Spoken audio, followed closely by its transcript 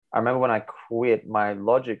I remember when I quit, my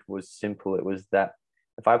logic was simple. It was that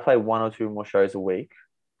if I play one or two more shows a week,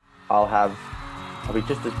 I'll be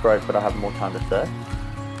just as broke, but I'll have more time to surf.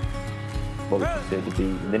 What we consider to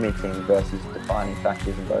be limiting versus defining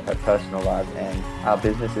factors in both our personal lives and our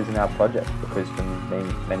businesses and our projects, because for me,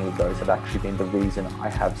 many of those have actually been the reason I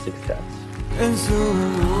have success. And so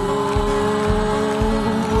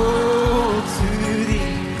to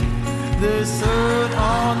thee, the sun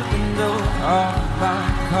on the window of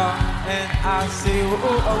my car, and I say,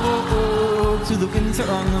 to the winter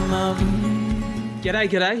on the mountain. G'day,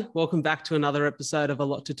 g'day. Welcome back to another episode of A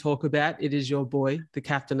Lot to Talk About. It is your boy, the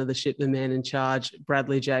captain of the ship, the man in charge,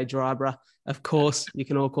 Bradley J. Drybra. Of course, you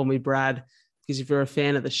can all call me Brad, because if you're a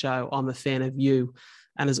fan of the show, I'm a fan of you.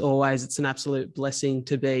 And as always, it's an absolute blessing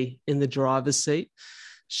to be in the driver's seat,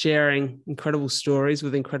 sharing incredible stories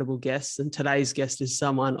with incredible guests. And today's guest is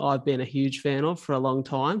someone I've been a huge fan of for a long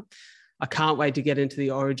time. I can't wait to get into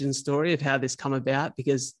the origin story of how this come about,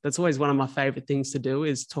 because that's always one of my favorite things to do,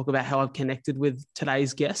 is talk about how I've connected with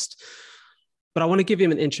today's guest. But I want to give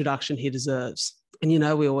him an introduction he deserves. And you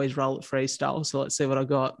know, we always roll it freestyle. So let's see what I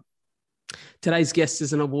got. Today's guest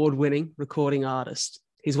is an award-winning recording artist.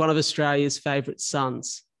 He's one of Australia's favorite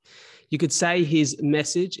sons. You could say his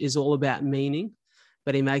message is all about meaning,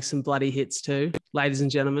 but he makes some bloody hits too. Ladies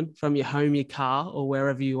and gentlemen, from your home, your car, or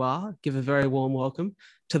wherever you are, give a very warm welcome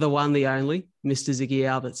to the one, the only, Mr. Ziggy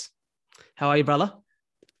Alberts. How are you, brother?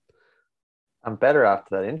 I'm better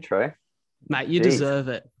after that intro. Mate, you deserve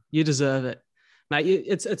it. You deserve it. Mate,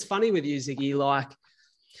 it's funny with you, Ziggy. Like,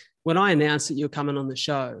 when I announced that you were coming on the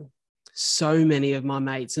show, so many of my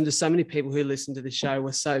mates and just so many people who listen to the show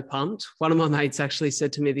were so pumped. One of my mates actually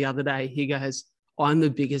said to me the other day, he goes, I'm the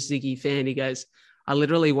biggest Ziggy fan. He goes, I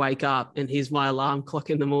literally wake up and here's my alarm clock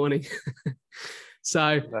in the morning.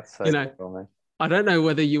 So, That's so you know, cool, man. I don't know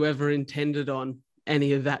whether you ever intended on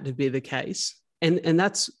any of that to be the case. And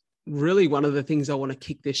that's really one of the things I want to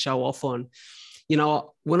kick this show off on. You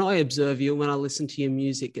know, when I observe you, when I listen to your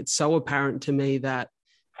music, it's so apparent to me that,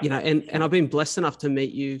 you know, and I've been blessed enough to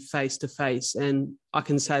meet you face to face. And I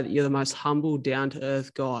can say that you're the most humble, down to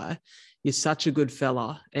earth guy. You're such a good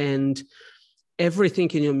fella. And everything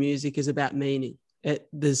in your music is about meaning.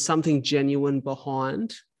 There's something genuine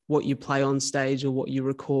behind what you play on stage or what you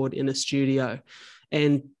record in a studio.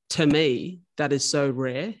 And to me, that is so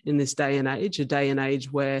rare in this day and age, a day and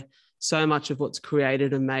age where so much of what's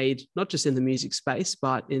created and made, not just in the music space,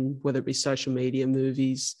 but in whether it be social media,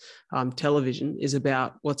 movies, television, is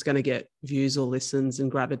about what's going to get views or listens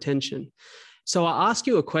and grab attention. So I ask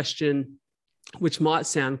you a question which might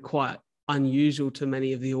sound quite unusual to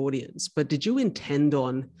many of the audience, but did you intend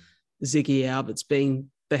on Ziggy Alberts being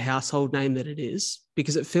the household name that it is?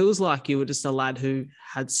 Because it feels like you were just a lad who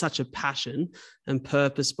had such a passion and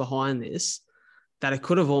purpose behind this that it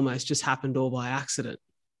could have almost just happened all by accident.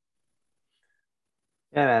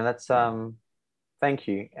 Yeah, man, that's thank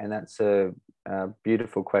you. And that's a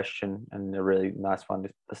beautiful question and a really nice one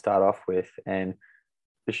to start off with. And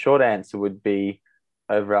the short answer would be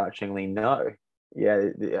overarchingly no. Yeah,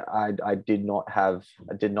 I did not have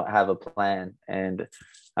a plan. And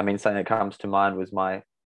I mean, something that comes to mind was my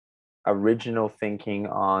original thinking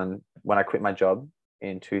on when I quit my job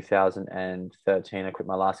in 2013. I quit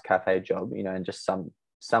my last cafe job, you know, and just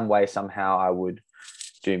some way, somehow I would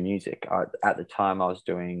do music. At the time, I was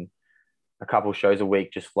doing a couple shows a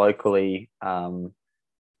week just locally,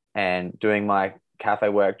 and doing my cafe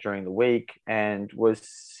work during the week, and was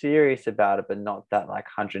serious about it, but not that like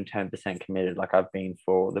 110% committed like I've been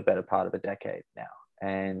for the better part of a decade now.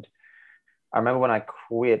 And I remember when I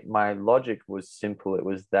quit, my logic was simple. It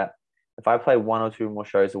was that if I play one or two more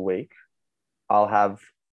shows a week, I'll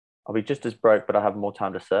be just as broke, but I'll have more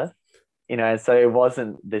time to surf. You know, and so it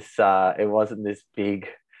wasn't this big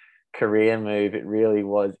career move. It really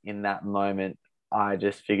was in that moment. I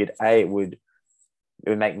just figured, it would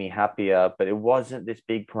make me happier, but it wasn't this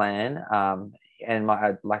big plan. And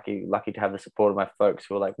I'm lucky to have the support of my folks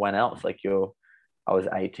who were like, when else? Like I was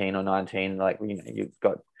 18 or 19, like, you know, you've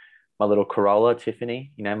got my little Corolla,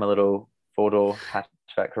 Tiffany, you know, my little four-door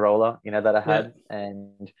hatchback Corolla, you know, that I had,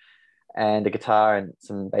 and a guitar and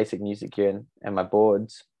some basic music gear and my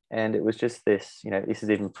boards. And it was just this, you know, this is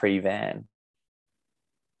even pre-van.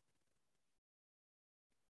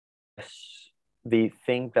 The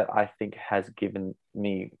thing that I think has given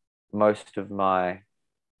me most of my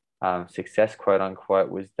success, quote unquote,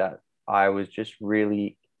 was that I was just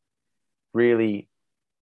really, really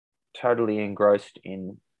totally engrossed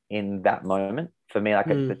in that moment. For me, like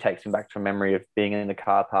it takes me back to a memory of being in the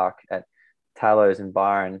car park at Talos in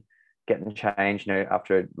Byron, getting changed,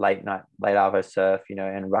 after a late hour surf,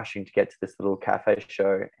 and rushing to get to this little cafe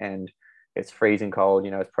show, and it's freezing cold,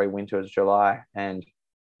 it's probably winter, it's July, and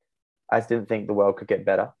I just didn't think the world could get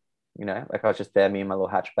better. Like I was just there, me and my little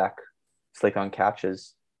hatchback, sleep on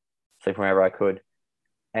couches, sleep wherever I could.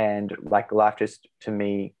 And like life just to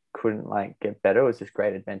me couldn't like get better. It was this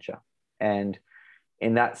great adventure. And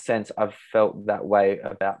in that sense, I've felt that way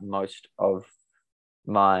about most of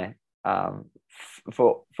my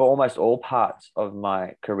for almost all parts of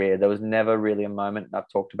my career. There was never really a moment, and I've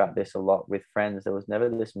talked about this a lot with friends, there was never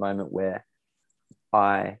this moment where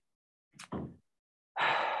my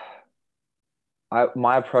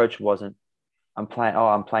approach wasn't I'm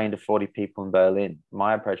playing to 40 people in Berlin.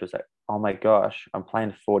 My approach was like, oh my gosh, I'm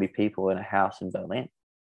playing to 40 people in a house in Berlin.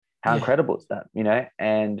 How incredible is that?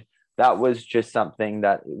 And that was just something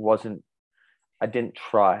that I didn't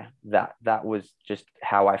try that. That was just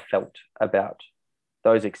how I felt about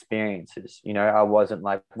those experiences. I wasn't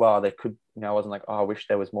like, well, they could, I wasn't like, oh, I wish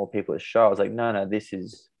there was more people at the show. I was like, no, this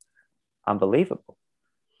is unbelievable.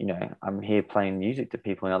 I'm here playing music to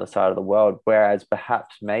people on the other side of the world. Whereas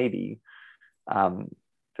perhaps maybe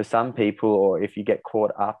for some people, or if you get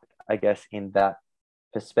caught up, I guess, in that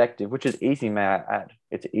perspective, which is easy, may I add,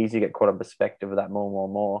 it's easy to get caught up in perspective of that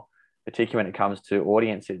more, particularly when it comes to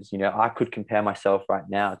audiences. I could compare myself right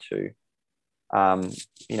now to,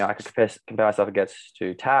 I could compare myself against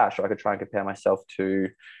to Tash, or I could try and compare myself to,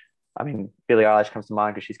 Billie Eilish comes to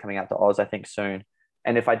mind because she's coming out to Oz, I think, soon.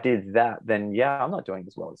 And if I did that, then yeah, I'm not doing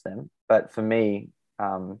as well as them. But for me,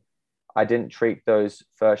 I didn't treat those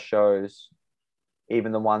first shows,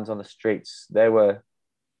 even the ones on the streets, they were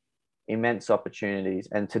immense opportunities.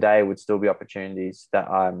 And today would still be opportunities that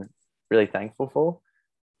I'm really thankful for.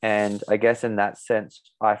 And I guess in that sense,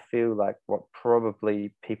 I feel like what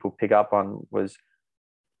probably people pick up on was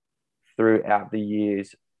throughout the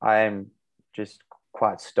years, I am just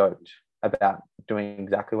quite stoked about doing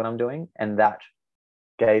exactly what I'm doing. And that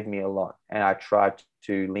gave me a lot. And I tried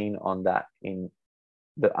to lean on that in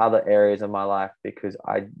the other areas of my life, because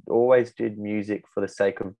I always did music for the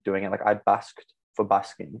sake of doing it. Like I busked for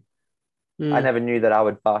busking. I never knew that I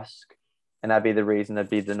would busk. And that'd be the reason. There'd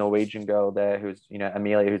be the Norwegian girl there who's,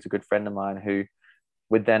 Amelia, who's a good friend of mine, who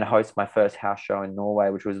would then host my first house show in Norway,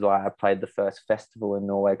 which was why I played the first festival in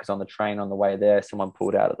Norway, because on the train on the way there, someone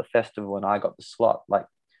pulled out of the festival and I got the slot. Like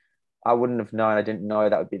I wouldn't have known. I didn't know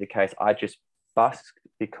that would be the case. I just busked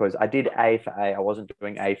because I did A for A. I wasn't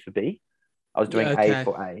doing A for B. I was doing A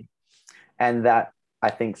for A. And that, I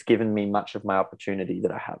think, has given me much of my opportunity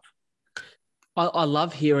that I have. I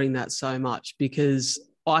love hearing that so much, because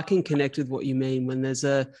I can connect with what you mean when there's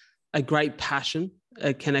a great passion,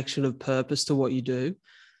 a connection of purpose to what you do.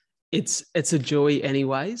 It's a joy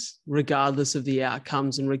anyways, regardless of the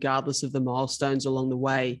outcomes and regardless of the milestones along the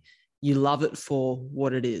way. You love it for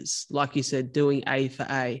what it is. Like you said, doing A for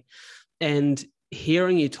A. And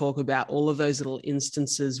hearing you talk about all of those little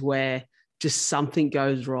instances where just something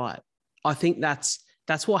goes right. I think that's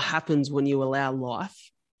what happens when you allow life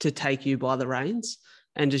to take you by the reins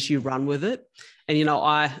and just you run with it. And,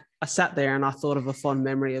 I sat there and I thought of a fond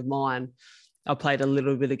memory of mine. I played a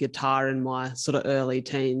little bit of guitar in my sort of early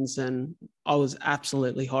teens and I was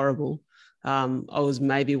absolutely horrible. I was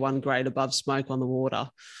maybe one grade above Smoke on the Water,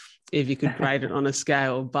 if you could grade it on a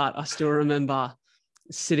scale. But I still remember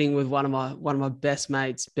sitting with one of my best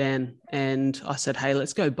mates, Ben, and I said, hey,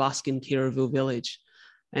 let's go busk in Kirraville Village.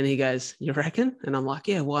 And he goes, you reckon? And I'm like,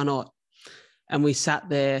 yeah, why not? And we sat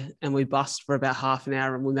there and we busked for about half an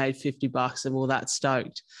hour and we made $50 and we were that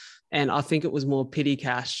stoked. And I think it was more pity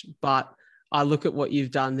cash, but I look at what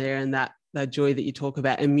you've done there and that joy that you talk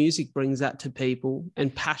about, and music brings that to people,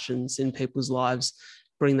 and passions in people's lives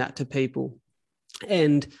bring that to people.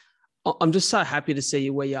 And I'm just so happy to see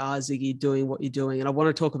you where you are, Ziggy, doing what you're doing. And I want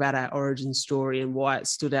to talk about our origin story and why it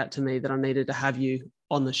stood out to me that I needed to have you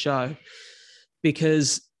on the show,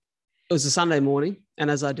 because it was a Sunday morning. And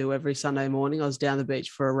as I do every Sunday morning, I was down the beach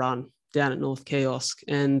for a run down at North Kiosk.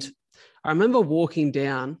 And I remember walking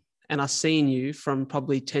down and I seen you from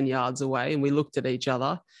probably 10 yards away, and we looked at each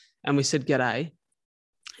other and we said, g'day.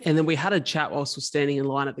 And then we had a chat whilst we're standing in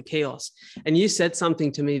line at the kiosk. And you said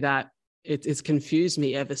something to me that it's confused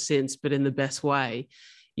me ever since, but in the best way.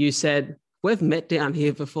 You said, we've met down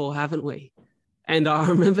here before, haven't we? And I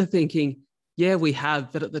remember thinking, yeah, we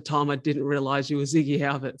have. But at the time, I didn't realize you were Ziggy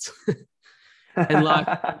Alberts. And like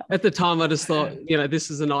at the time, I just thought,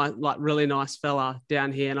 this is a nice, like really nice fella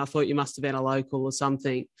down here. And I thought you must have been a local or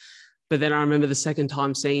something. But then I remember the second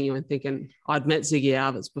time seeing you and thinking I'd met Ziggy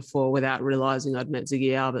Alberts before without realizing I'd met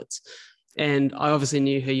Ziggy Alberts. And I obviously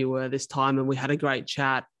knew who you were this time, and we had a great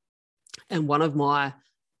chat. And one of my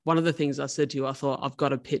one of the things I said to you, I thought I've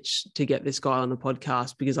got a pitch to get this guy on the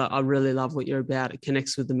podcast because I really love what you're about. It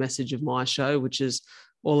connects with the message of my show, which is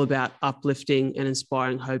all about uplifting and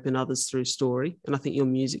inspiring hope in others through story. And I think your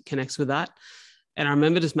music connects with that. And I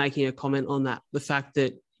remember just making a comment on that, the fact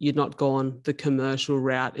that you'd not gone the commercial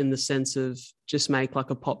route in the sense of just make like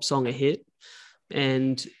a pop song a hit.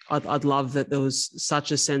 And I'd love that there was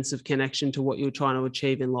such a sense of connection to what you were trying to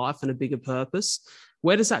achieve in life and a bigger purpose.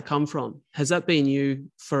 Where does that come from? Has that been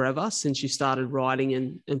you forever since you started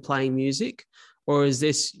writing and playing music? Or is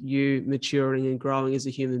this you maturing and growing as a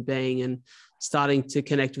human being and starting to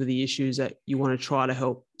connect with the issues that you want to try to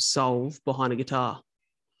help solve behind a guitar?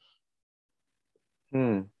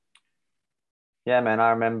 Yeah, man, I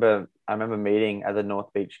remember meeting at the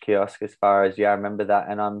North Beach kiosk as far as, I remember that.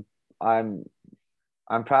 And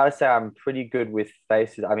I'm proud to say I'm pretty good with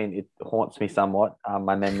faces. I mean, it haunts me somewhat,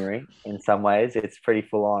 my memory in some ways. It's pretty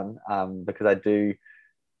full on, because I do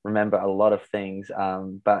remember a lot of things,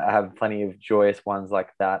 but I have plenty of joyous ones like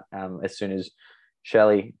that. As soon as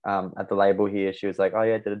Shelley, at the label here, she was like, "Oh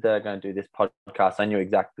yeah, going to do this podcast," I knew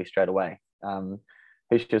exactly straight away who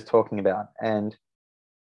she was talking about. And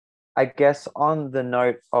I guess on the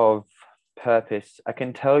note of purpose, I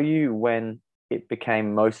can tell you when it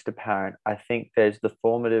became most apparent. I think there's the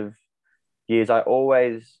formative years. I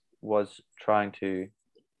always was trying to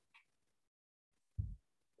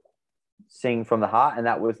sing from the heart, and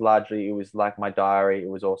that was largely, it was like my diary. It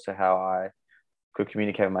was also how I could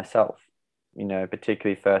communicate with myself.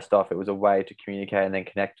 Particularly first off, it was a way to communicate and then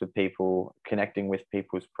connect with people. Connecting with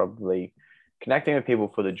people is probably connecting with people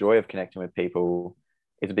for the joy of connecting with people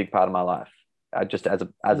is a big part of my life, just as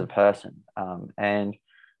a person. And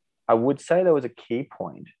I would say there was a key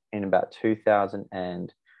point in about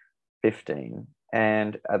 2015.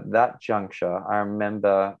 And at that juncture, I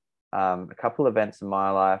remember a couple events in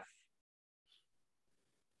my life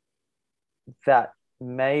that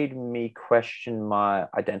made me question my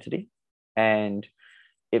identity. And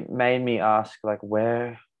it made me ask, like,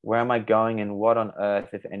 where am I going and what on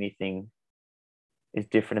earth, if anything, is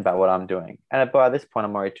different about what I'm doing? And by this point,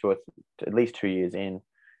 I'm already at least 2 years in,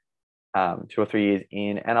 2 or 3 years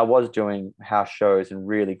in, and I was doing house shows and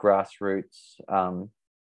really grassroots,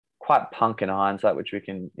 quite punk in hindsight, which we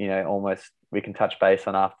can, we can touch base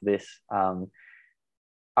on after this.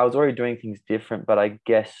 I was already doing things different, but I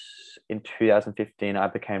guess in 2015, I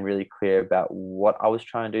became really clear about what I was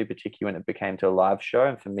trying to do, particularly when it became to a live show.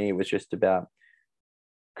 And for me, it was just about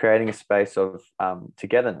creating a space of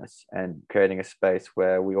togetherness and creating a space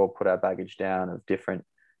where we all put our baggage down of different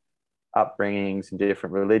upbringings and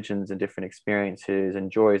different religions and different experiences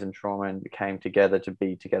and joys and trauma, and came together to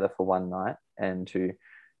be together for one night and to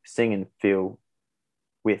sing and feel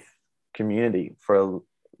with community, for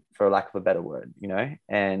lack of a better word,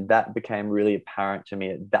 and that became really apparent to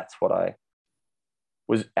me. That's what I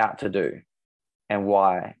was out to do and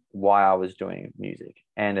why I was doing music.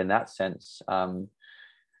 And in that sense,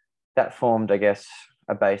 that formed, I guess,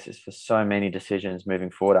 a basis for so many decisions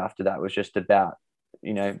moving forward after that. Was just about,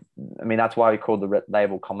 that's why we called the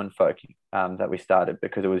label Common Folk, that we started,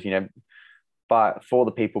 because it was, for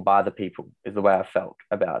the people, by the people is the way I felt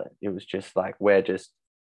about it. It was just like, we're just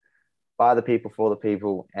by the people, for the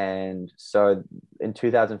people. And so in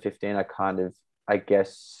 2015, I kind of, I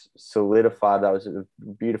guess, solidified. That was a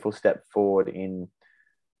beautiful step forward in,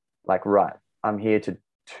 like, right, I'm here to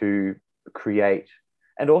create,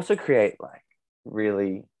 and also create like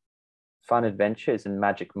really fun adventures and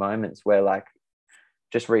magic moments where, like,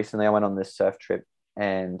 just recently I went on this surf trip,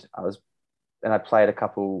 and I played a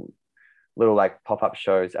couple little like pop-up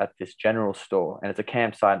shows at this general store, and it's a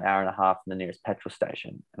campsite an hour and a half from the nearest petrol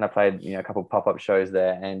station. And I played, a couple pop-up shows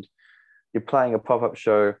there, and you're playing a pop-up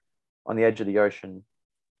show on the edge of the ocean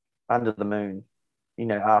under the moon,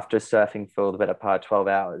 after surfing for the better part of 12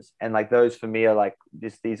 hours. And like, those for me are like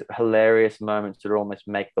just these hilarious moments that are almost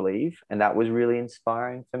make-believe. And that was really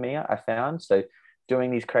inspiring for me, I found. So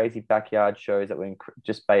doing these crazy backyard shows that were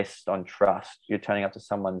just based on trust. You're turning up to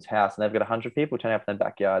someone's house and they've got 100 people turning up in their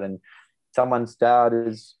backyard, and someone's dad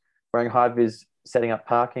is wearing high vis setting up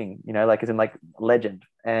parking, like, as in like legend,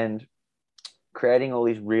 and creating all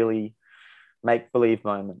these really make-believe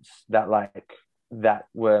moments that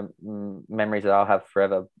were memories that I'll have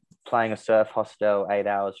forever. Playing a surf hostel 8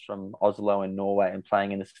 hours from Oslo in Norway, and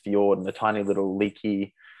playing in this fjord in a tiny little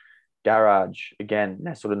leaky garage, again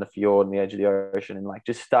nestled in the fjord on the edge of the ocean, and like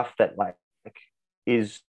just stuff that like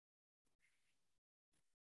is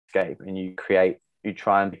escape, and you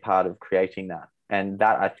try and be part of creating that. And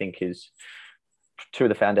that, I think, is two of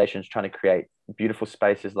the foundations, trying to create beautiful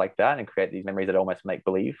spaces like that and create these memories that almost make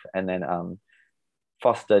believe, and then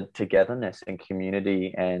foster togetherness and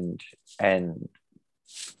community and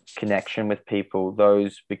connection with people,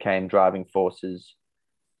 those became driving forces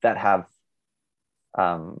that have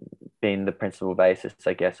been the principal basis,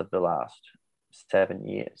 I guess, of the last 7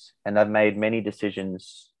 years. And I've made many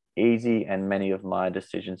decisions easy, and many of my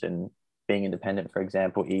decisions in being independent, for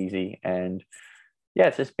example, easy. And yeah,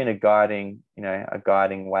 it's just been a guiding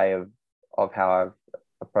way of how I've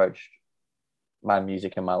approached my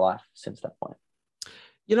music and my life since that point.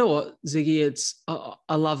 You know what, Ziggy,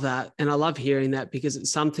 I love that. And I love hearing that because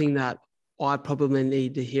it's something that I probably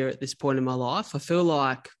need to hear at this point in my life. I feel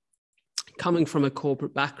like coming from a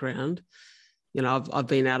corporate background, you know, I've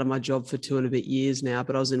been out of my job for 2 and a bit years now,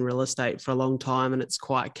 but I was in real estate for a long time, and it's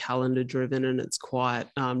quite calendar driven and it's quite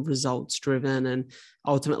results driven. And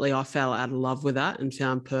ultimately I fell out of love with that and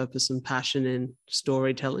found purpose and passion in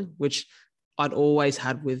storytelling, which I'd always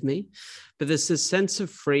had with me. But there's this sense of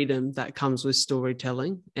freedom that comes with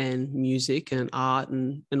storytelling and music and art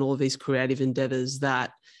and all of these creative endeavors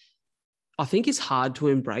that I think is hard to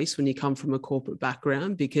embrace when you come from a corporate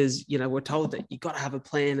background, because, you know, we're told that you've got to have a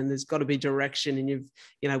plan and there's got to be direction,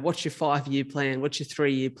 and what's your 5-year plan? What's your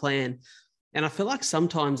 3-year plan? And I feel like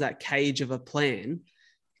sometimes that cage of a plan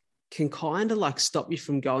can kind of like stop you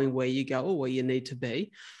from going where you go or where you need to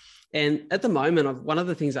be. And at the moment, one of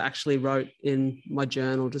the things I actually wrote in my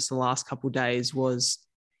journal just the last couple of days was,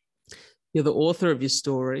 you're the author of your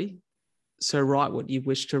story. So write what you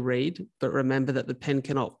wish to read, but remember that the pen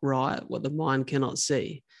cannot write what the mind cannot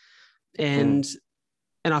see. And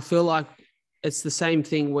I feel like it's the same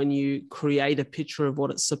thing when you create a picture of what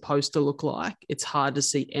it's supposed to look like. It's hard to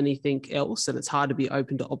see anything else, and it's hard to be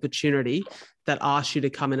open to opportunity that asks you to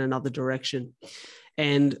come in another direction.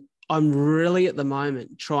 And I'm really at the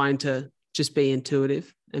moment trying to just be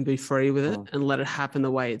intuitive and be free with it and let it happen the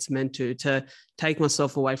way it's meant to take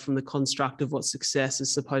myself away from the construct of what success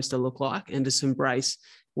is supposed to look like, and just embrace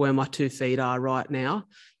where my 2 feet are right now.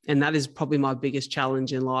 And that is probably my biggest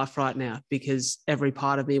challenge in life right now, because every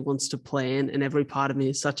part of me wants to plan, and every part of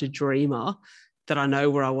me is such a dreamer that I know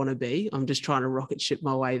where I want to be. I'm just trying to rocket ship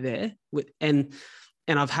my way there. And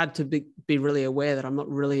I've had to be really aware that I'm not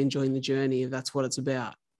really enjoying the journey, if that's what it's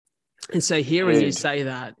about. And so hearing you say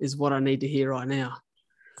that is what I need to hear right now.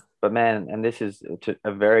 But man, and this is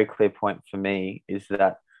a very clear point for me, is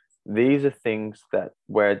that these are things that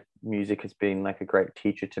where music has been like a great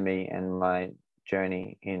teacher to me, and my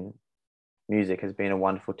journey in music has been a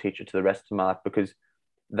wonderful teacher to the rest of my life, because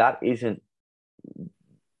that isn't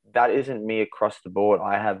me across the board.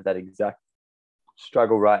 I have that exact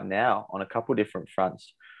struggle right now on a couple different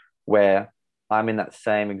fronts, where I'm in the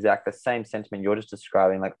same sentiment you're just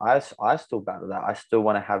describing. Like I still battle that. I still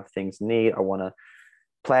want to have things neat. I want to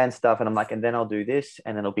plan stuff, and I'm like, and then I'll do this,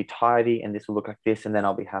 and then it'll be tidy, and this will look like this, and then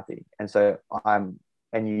I'll be happy. And so I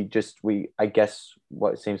guess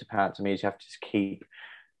what seems apparent to me is you have to just keep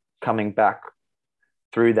coming back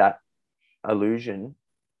through that illusion,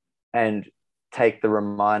 and take the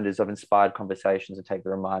reminders of inspired conversations, and take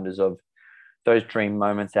the reminders of those dream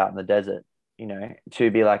moments out in the desert,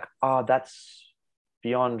 to be like, oh, that's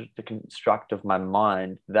beyond the construct of my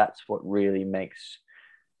mind. That's what really makes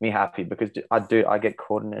me happy, because I get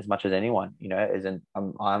caught in it as much as anyone,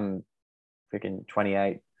 I'm freaking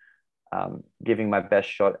 28, giving my best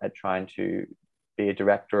shot at trying to be a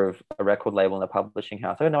director of a record label in a publishing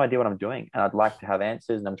house. I have no idea what I'm doing, and I'd like to have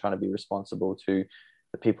answers, and I'm trying to be responsible to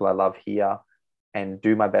the people I love here and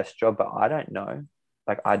do my best job, but I don't know.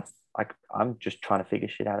 I'm just trying to figure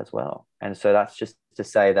shit out as well. And so that's just to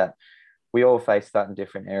say that we all face that in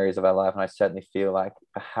different areas of our life. And I certainly feel like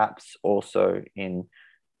perhaps also in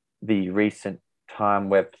the recent time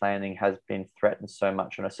where planning has been threatened so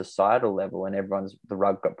much on a societal level, and the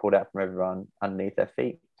rug got pulled out from everyone underneath their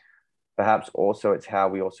feet, perhaps also it's how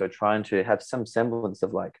we also trying to have some semblance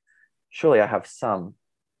of like, surely I have some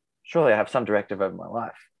directive over my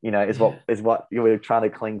life, is what you were trying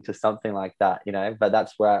to cling to, something like that, but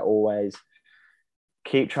that's where I always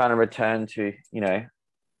keep trying to return to,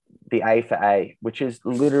 the A for A, which is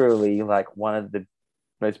literally like one of the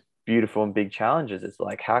most beautiful and big challenges. It's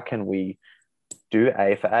like, how can we do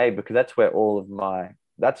A for A? Because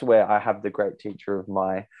that's where I have the great teacher of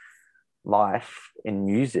my life in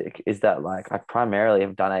music, is that like I primarily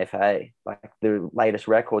have done A for A. Like the latest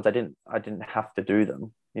records, I didn't have to do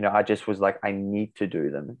them. I just was like, I need to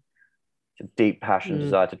do them. It's a deep passion,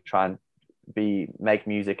 desire to try and make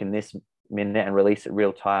music in this minute and release it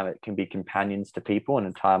real time. It can be companions to people in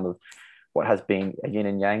a time of what has been a yin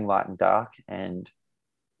and yang, light and dark.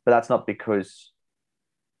 But that's not because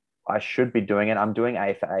I should be doing it. I'm doing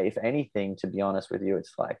A for A. If anything, to be honest with you,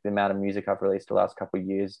 it's like the amount of music I've released the last couple of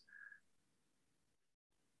years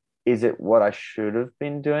is it what I should have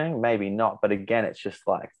been doing? Maybe not. But again, it's just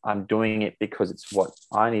like I'm doing it because it's what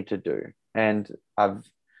I need to do. And I've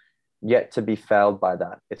yet to be failed by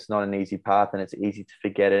that. It's not an easy path, and it's easy to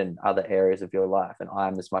forget it in other areas of your life. And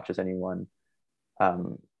I'm, as much as anyone,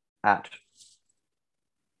 at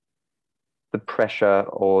the pressure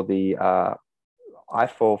or the I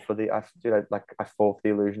fall for the I fall for the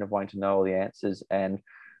illusion of wanting to know all the answers, and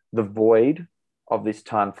the void of this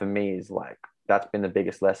time for me is like that's been the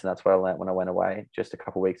biggest lesson. That's what I learned when I went away just a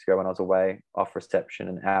couple of weeks ago when I was away off reception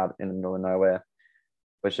and out in the middle of nowhere.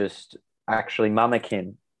 Was just actually Mama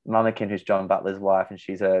Kin, who's John Butler's wife, and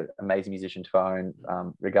she's an amazing musician to our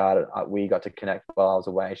own regard. We got to connect while I was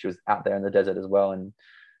away. She was out there in the desert as well, and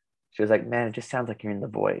she was like, "Man, it just sounds like you're in the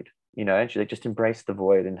void," you know. And she's like, "Just embrace the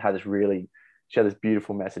void," and had this really, she had this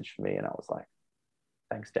beautiful message for me, and I was like,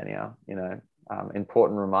 "Thanks, Danielle." You know,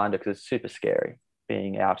 important reminder because it's super scary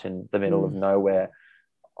being out in the middle of nowhere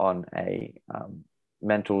on a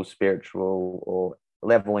mental, spiritual, or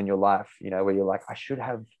level in your life, you know, where you're like, I should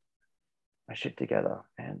have my shit together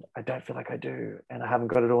and I don't feel like I do, and I haven't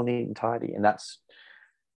got it all neat and tidy. And that's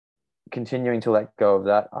continuing to let go of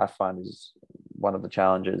that, I find, is one of the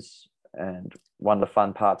challenges and one of the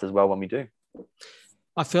fun parts as well when we do.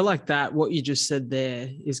 I feel like that what you just said there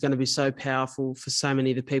is going to be so powerful for so many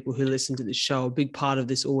of the people who listen to this show. A big part of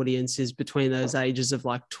this audience is between those ages of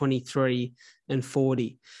like 23 and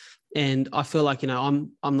 40. And I feel like, you know,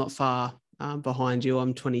 I'm not far behind you.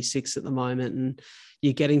 I'm 26 at the moment, and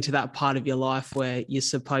you're getting to that part of your life where you're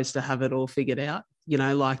supposed to have it all figured out. You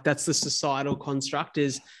know, like that's the societal construct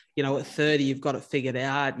is, you know, at 30, you've got it figured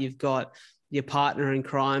out. You've got your partner in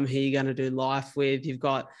crime who you're going to do life with. You've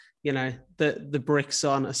got, you know, the bricks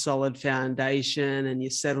on a solid foundation, and you're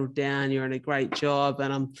settled down, you're in a great job.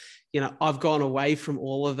 And you know, I've gone away from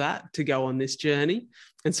all of that to go on this journey.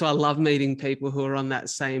 And so I love meeting people who are on that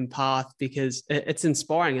same path because it's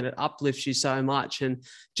inspiring and it uplifts you so much. And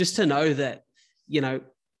just to know that, you know,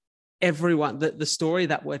 everyone, the story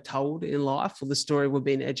that we're told in life, or the story we're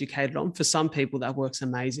being educated on, for some people that works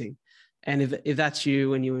amazing. And if that's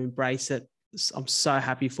you and you embrace it, I'm so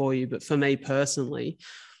happy for you. But for me personally,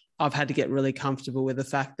 I've had to get really comfortable with the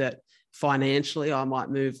fact that financially I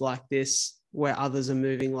might move like this where others are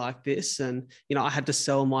moving like this. And, you know, I had to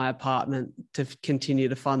sell my apartment to continue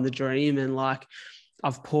to fund the dream. And like,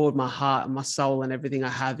 I've poured my heart and my soul and everything I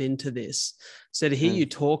have into this. So to hear you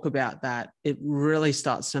talk about that, it really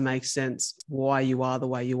starts to make sense why you are the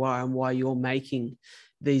way you are and why you're making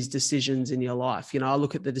these decisions in your life. You know, I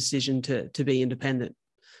look at the decision to be independent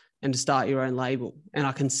and to start your own label, and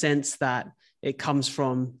I can sense that it comes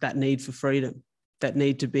from that need for freedom, that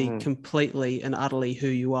need to be completely and utterly who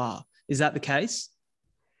you are. Is that the case?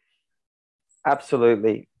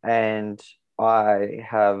 Absolutely. And I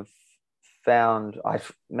have found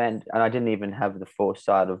and I didn't even have the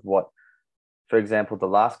foresight of what, for example, the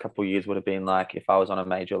last couple of years would have been like if I was on a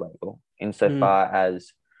major label, insofar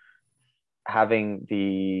as having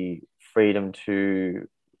the freedom to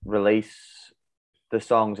release the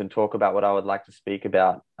songs and talk about what I would like to speak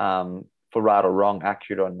about, for right or wrong,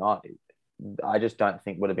 accurate or not. I just don't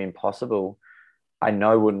think would have been possible. I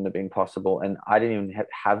know wouldn't have been possible. And I didn't even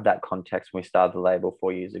have that context when we started the label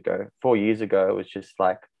 4 years ago. 4 years ago, it was just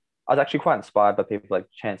like, I was actually quite inspired by people like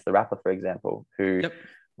Chance the Rapper, for example, who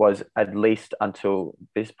was, at least until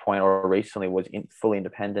this point or recently, was fully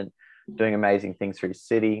independent, doing amazing things for his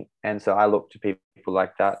city. And so I looked to people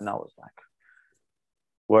like that, and I was like,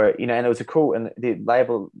 where, you know, and it was a cool, and the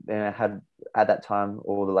label, you know, had at that time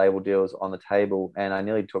all the label deals on the table, and I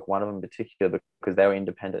nearly took one of them in particular because they were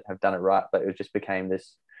independent, have done it right, but it just became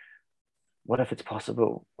this, what if it's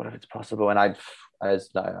possible? What if it's possible? And I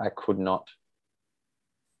could not,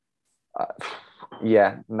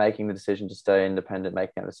 making the decision to stay independent,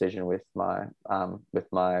 making that decision with my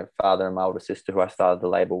father and my older sister, who I started the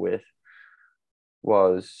label with,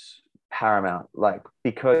 was paramount. Like,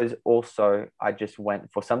 because also I just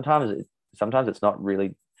went for, sometimes it's not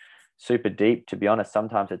really super deep, to be honest.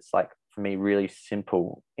 Sometimes it's like, for me, really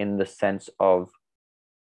simple, in the sense of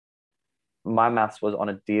my maths was, on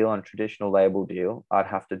a deal, on a traditional label deal, I'd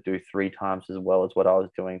have to do 3 times as well as what I was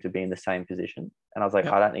doing to be in the same position. And I was like,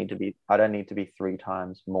 I don't need to be 3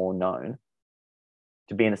 times more known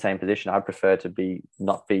to be in the same position. I'd prefer to be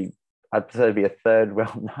a third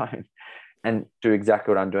well known and do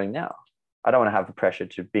exactly what I'm doing now. I don't want to have the pressure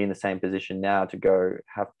to be in the same position now because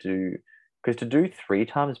to do 3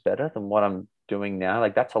 times better than what I'm doing now,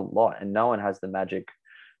 like, that's a lot, and no one has the magic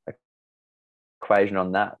equation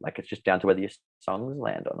on that. Like, it's just down to whether your songs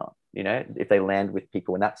land or not, you know, if they land with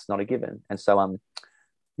people, and that's not a given. And so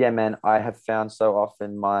yeah, man, I have found so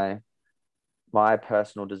often my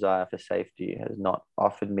personal desire for safety has not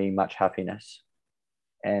offered me much happiness.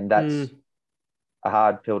 And that's a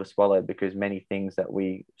hard pill to swallow, because many things that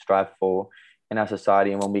we strive for in our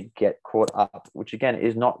society, and when we get caught up, which again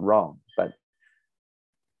is not wrong, but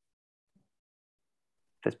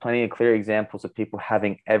there's plenty of clear examples of people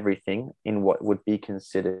having everything in what would be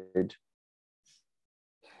considered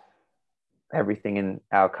everything in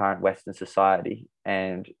our current Western society,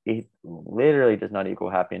 and it literally does not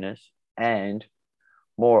equal happiness. And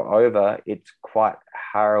moreover, it's quite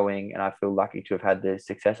harrowing, and I feel lucky to have had the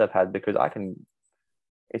success I've had, because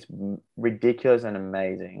it's ridiculous and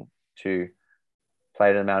amazing to play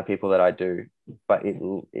to the amount of people that I do, but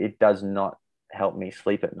it does not help me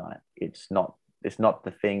sleep at night. It's not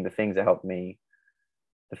the things that help me,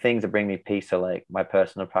 the things that bring me peace are like my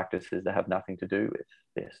personal practices that have nothing to do with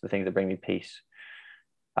this. The things that bring me peace.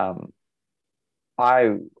 I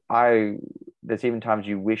there's even times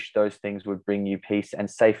you wish those things would bring you peace and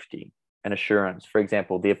safety and assurance. For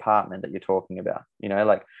example, the apartment that you're talking about,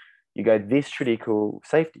 like you go, this should equal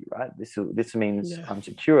safety, right? This means I'm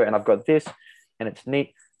secure and I've got this and it's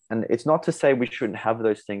neat. And it's not to say we shouldn't have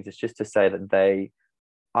those things. It's just to say that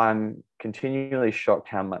I'm continually shocked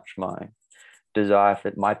how much my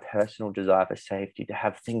personal desire for safety, to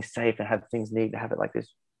have things safe and have things neat, to have it like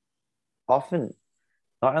this, often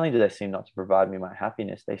not only do they seem not to provide me my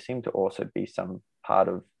happiness, they seem to also be some part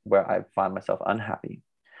of where I find myself unhappy.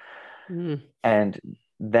 And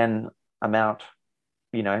then I'm out,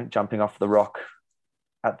 jumping off the rock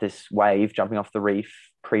at this wave, jumping off the reef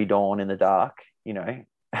pre-dawn in the dark,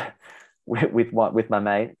 with my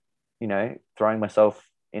mate, throwing myself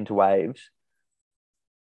into waves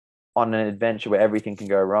on an adventure where everything can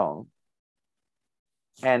go wrong.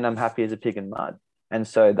 And I'm happy as a pig in mud. And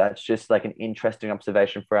so that's just like an interesting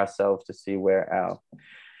observation for ourselves to see where our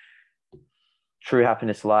true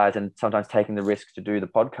happiness lies. And sometimes taking the risk to do the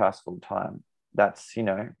podcast full time, that's,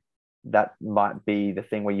 that might be the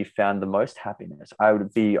thing where you found the most happiness. I'd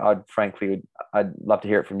love to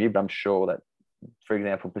hear it from you, but I'm sure that, for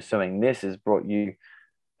example, pursuing this has brought you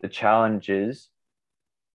the challenges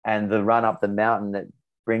and the run up the mountain that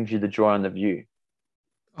brings you the joy on the view.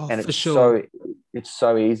 And for sure. It's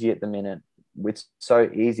so easy at the minute. It's so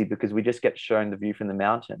easy because we just get shown the view from the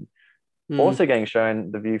mountain. Also getting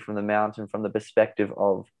shown the view from the mountain from the perspective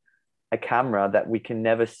of a camera that we can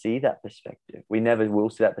never see that perspective. We never will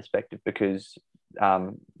see that perspective because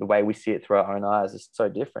the way we see it through our own eyes is so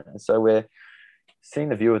different. And so we're seeing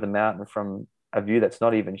the view of the mountain from a view that's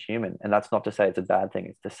not even human. And that's not to say it's a bad thing.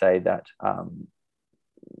 It's to say that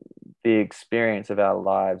the experience of our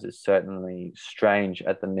lives is certainly strange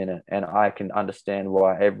at the minute. And I can understand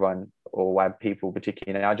why everyone, or why people,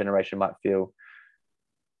 particularly in our generation, might feel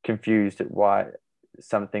confused at why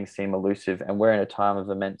some things seem elusive. And we're in a time of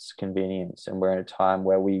immense convenience, and we're in a time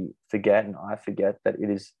where we forget, and I forget, that it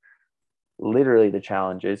is literally the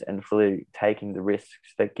challenges and fully taking the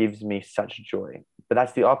risks that gives me such joy. But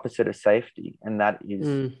that's the opposite of safety, and that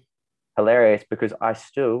is hilarious, because I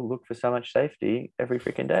still look for so much safety every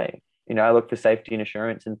freaking day. I look for safety and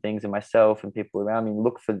assurance and things in myself and people around me.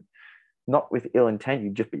 Look for, not with ill intent,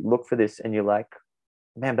 you look for this, and you're like,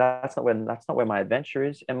 man, that's not where my adventure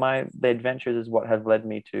is. And the adventures is what have led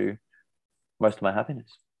me to most of my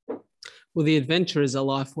happiness. Well, the adventure is a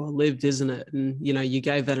life well lived, isn't it? And, you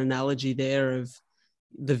gave that analogy there of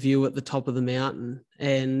the view at the top of the mountain.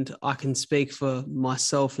 And I can speak for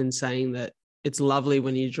myself in saying that it's lovely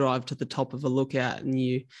when you drive to the top of a lookout and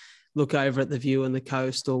you look over at the view on the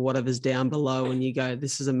coast or whatever's down below and you go,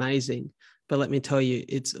 this is amazing. But let me tell you,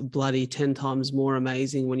 it's bloody 10 times more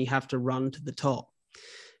amazing when you have to run to the top.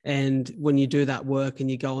 And when you do that work and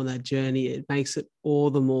you go on that journey, it makes it all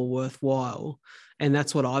the more worthwhile. And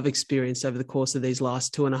that's what I've experienced over the course of these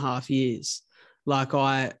last 2.5 years. Like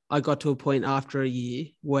I got to a point after a year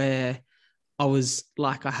where I was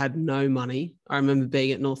like, I had no money. I remember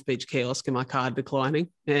being at North Beach Kiosk and my card declining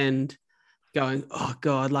and going, oh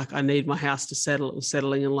God, like I need my house to settle. It was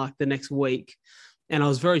settling in like the next week. And I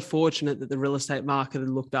was very fortunate that the real estate market had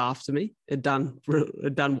looked after me. It done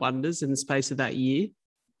wonders in the space of that year.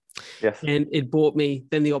 Yes. And it brought me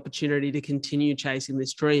then the opportunity to continue chasing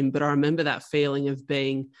this dream. But I remember that feeling of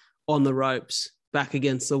being on the ropes, back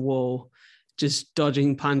against the wall, just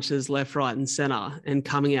dodging punches left, right, and center, and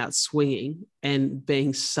coming out swinging and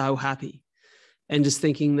being so happy. And just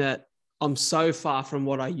thinking that I'm so far from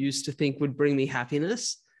what I used to think would bring me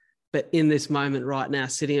happiness. But in this moment right now,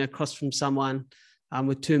 sitting across from someone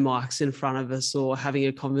with 2 mics in front of us, or having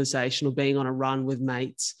a conversation, or being on a run with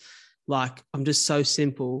mates, like I'm just so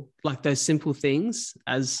simple, like those simple things,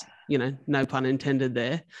 as no pun intended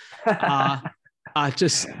there, are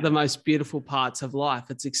just the most beautiful parts of life.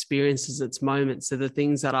 Its experiences, its moments, they're the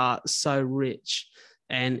things that are so rich,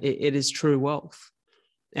 and it is true wealth.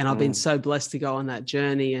 And I've been so blessed to go on that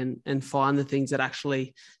journey and find the things that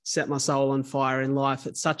actually set my soul on fire in life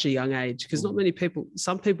at such a young age. Because not many people,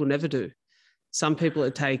 some people never do. Some people,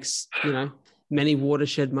 it takes, many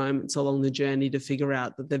watershed moments along the journey to figure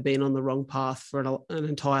out that they've been on the wrong path for an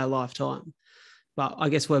entire lifetime. But I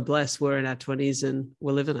guess we're blessed. We're in our 20s and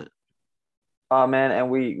we're living it. Oh man, and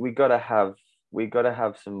we gotta have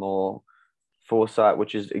some more foresight,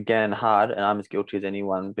 which is again hard, and I'm as guilty as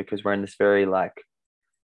anyone because we're in this very like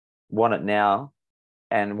want it now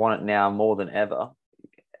and want it now more than ever.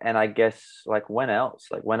 And I guess like when else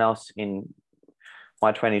in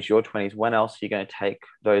my 20s, your 20s, when else are you going to take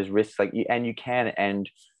those risks? Like you can, and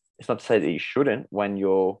it's not to say that you shouldn't when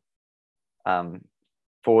you're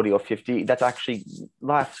 40 or 50. That's actually,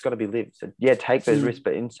 life's got to be lived. So yeah, take those risks.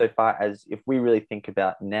 But insofar as if we really think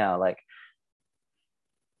about now, like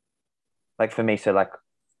for me, so like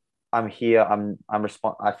I'm here,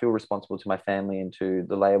 I feel responsible to my family and to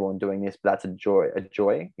the label and doing this, but that's a joy,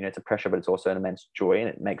 it's a pressure, but it's also an immense joy, and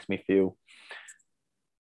it makes me feel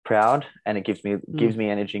proud, and it gives me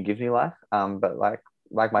energy and gives me life. But like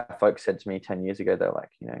my folks said to me 10 years ago, they're like,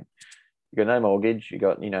 you got no mortgage, you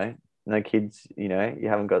got, no kids, you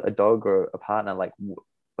haven't got a dog or a partner, like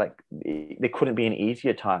there couldn't be an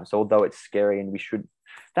easier time. So although it's scary and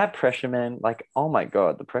that pressure, man, like, oh my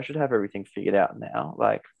God, the pressure to have everything figured out now,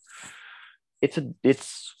 like it's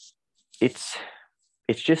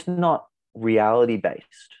just not reality based.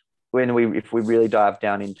 If we really dive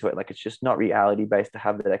down into it, like it's just not reality based to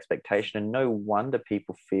have that expectation. And no wonder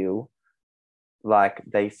people feel like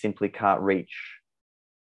they simply can't reach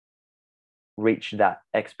that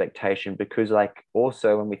expectation, because like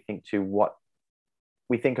also when we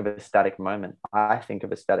think of a static moment, I think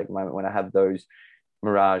of a static moment when I have those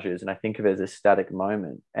mirages, and I think of it as a static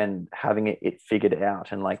moment, and having it figured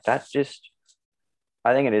out, and like that's just,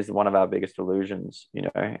 I think it is one of our biggest illusions,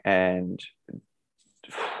 and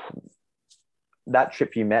that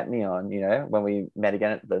trip you met me on, when we met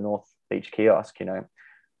again at the North Beach kiosk, like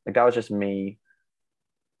that was just me.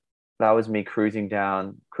 That was me cruising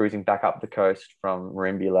back up the coast from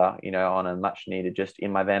Merimbula, on a much needed, just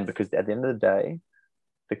in my van, because at the end of the day,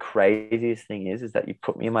 the craziest thing is that you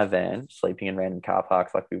put me in my van, sleeping in random car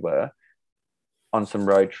parks like we were on some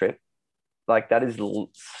road trip. Like that is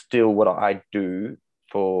still what I do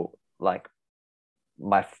for like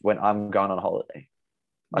when I'm going on holiday.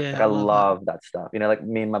 Like, Yeah, I love that stuff. Like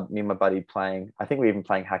me and my buddy playing. I think we were even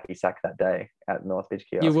playing hacky sack that day at North Beach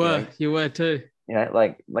kiosk. You were too.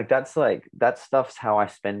 Like that's like that stuff's how I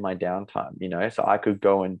spend my downtime. So I could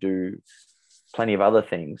go and do plenty of other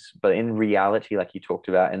things, but in reality, like you talked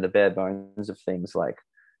about, in the bare bones of things, like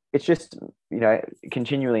it's just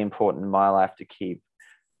continually important in my life to keep.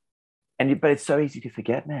 But it's so easy to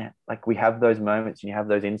forget, man. Like we have those moments and you have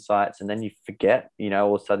those insights, and then you forget.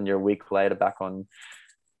 All of a sudden you're a week later back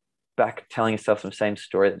telling yourself the same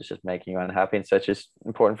story that's just making you unhappy. And so it's just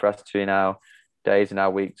important for us to, in our days and our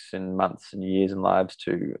weeks and months and years and lives,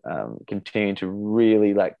 to continue to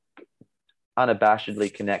really like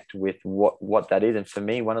unabashedly connect with what that is. And for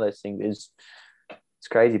me, one of those things is, it's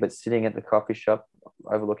crazy, but sitting at the coffee shop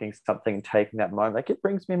overlooking something and taking that moment, like it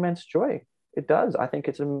brings me immense joy. It does. I think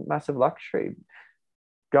it's a massive luxury.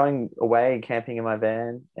 Going away, camping in my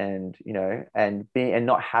van, and and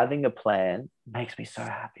not having a plan makes me so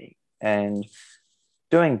happy. And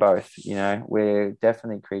doing both, we're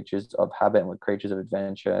definitely creatures of habit and we're creatures of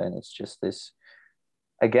adventure, and it's just this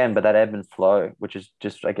again, but that ebb and flow, which is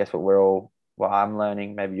just, I guess, what I'm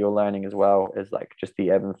learning, maybe you're learning as well, is like just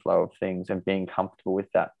the ebb and flow of things and being comfortable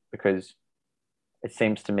with that, because it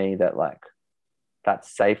seems to me that like that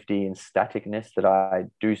safety and staticness that I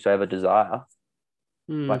do so ever desire,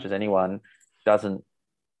 as much as anyone, doesn't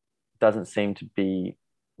seem to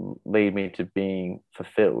lead me to being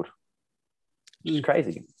fulfilled, which is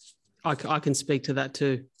crazy. I can speak to that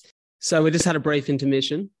too. So we just had a brief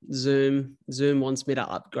intermission. Zoom wants me to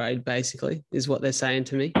upgrade, basically, is what they're saying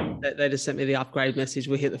to me. They just sent me the upgrade message.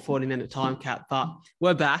 We hit the 40-minute time cap, but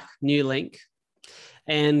we're back, new link.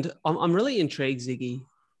 And I'm really intrigued, Ziggy.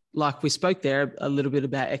 Like we spoke there a little bit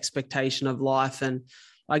about expectation of life. And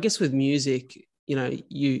I guess with music,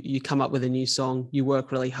 you come up with a new song, you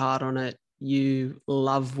work really hard on it, you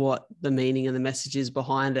love what the meaning and the message is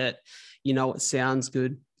behind it, it sounds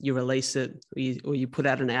good, you release it, or you put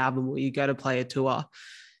out an album, or you go to play a tour.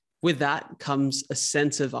 With that comes a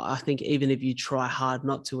sense of, I think, even if you try hard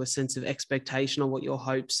not to, a sense of expectation on what your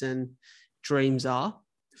hopes and dreams are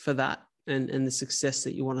for that, and the success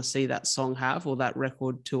that you want to see that song have, or that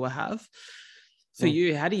record tour have. For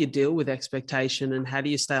you, how do you deal with expectation, and how do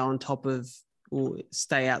you stay on top of or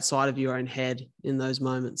stay outside of your own head in those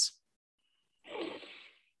moments?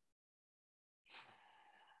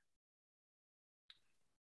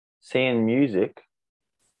 Seeing music,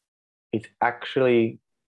 it's actually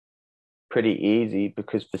pretty easy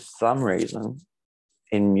because for some reason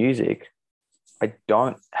in music, I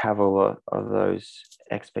don't have a lot of those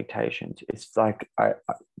expectations. It's like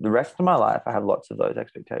the rest of my life, I have lots of those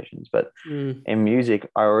expectations, but in music,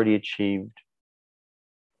 I already achieved.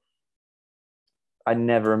 I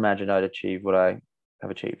never imagined I'd achieve what I have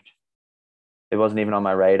achieved. It wasn't even on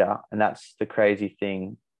my radar, and that's the crazy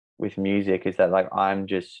thing with music is that like I'm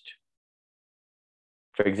just,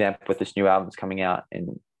 for example, with this new album that's coming out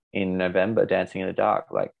in November, Dancing in the Dark,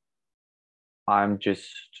 like I'm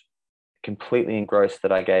just completely engrossed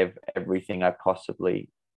that I gave everything I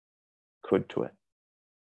possibly could to it.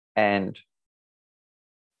 And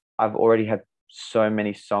I've already had so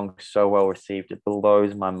many songs so well received, it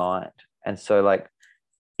blows my mind. And so like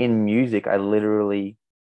in music, I literally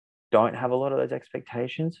don't have a lot of those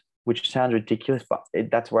expectations, which sounds ridiculous, but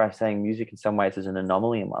that's where I'm saying music in some ways is an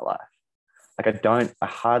anomaly in my life. Like I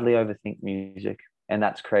hardly overthink music, and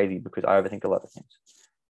that's crazy because I overthink a lot of things.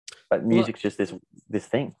 But music's just this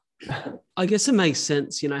thing. I guess it makes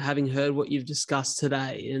sense, having heard what you've discussed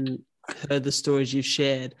today and heard the stories you've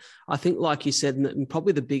shared. I think, like you said, and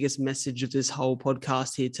probably the biggest message of this whole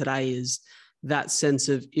podcast here today is that sense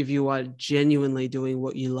of if you are genuinely doing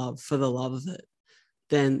what you love for the love of it,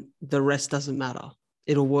 then the rest doesn't matter.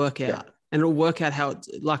 It'll work out. Yeah. And it'll work out how it's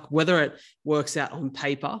like, whether it works out on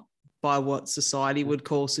paper by what society would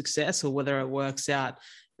call success, or whether it works out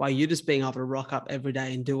by you just being able to rock up every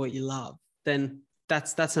day and do what you love, then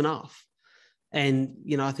that's enough. And,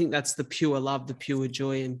 I think that's the pure love, the pure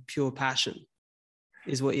joy and pure passion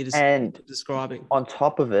is what you're describing. On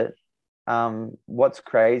top of it, what's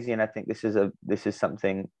crazy, and I think this is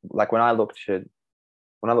something like when I look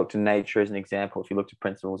to nature as an example, if you look to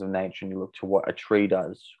principles of nature and you look to what a tree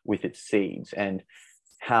does with its seeds and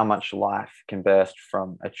how much life can burst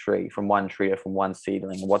from a tree, from one tree or from one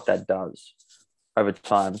seedling, and what that does over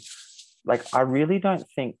time, like I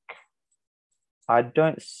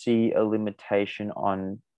don't see a limitation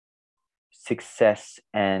on success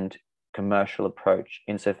and commercial approach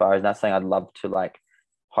insofar as, not saying I'd love to like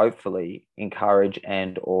hopefully encourage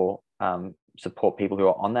and or support people who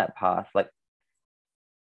are on that path. Like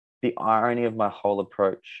the irony of my whole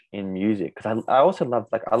approach in music, because I also love,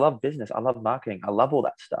 like, I love business, I love marketing, I love all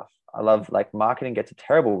that stuff. I love, like, marketing gets a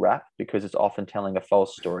terrible rap because it's often telling a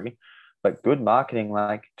false story, but good marketing,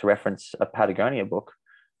 like to reference a Patagonia book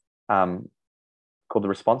called The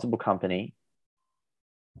Responsible Company.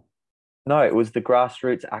 No, it was the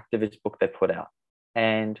grassroots activist book they put out.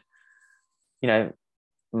 And,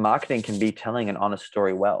 marketing can be telling an honest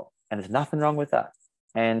story well, and there's nothing wrong with that.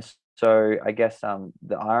 And so I guess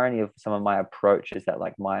the irony of some of my approach is that,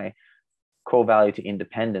 like, my core value to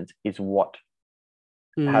independence is what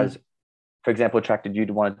has, for example, attracted you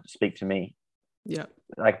to want to speak to me. Yeah.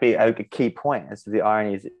 Like, be a key point. And so the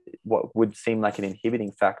irony is what would seem like an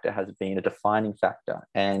inhibiting factor has been a defining factor.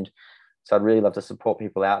 And so I'd really love to support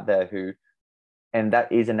people out there who, and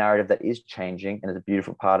that is a narrative that is changing, and is a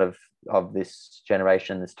beautiful part of this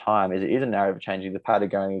generation, this time, is it is a narrative changing. The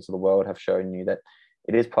Patagonians of the world have shown you that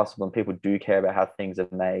it is possible, and people do care about how things are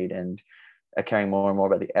made and are caring more and more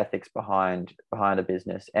about the ethics behind a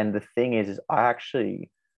business. And the thing is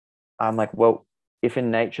I'm like, well, if in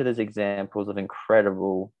nature there's examples of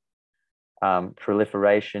incredible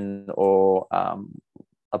proliferation or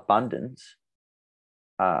abundance,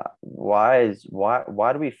 why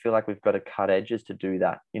do we feel like we've got to cut edges to do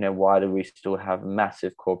that? Why do we still have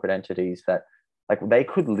massive corporate entities that, like, they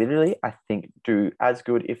could literally, I think, do as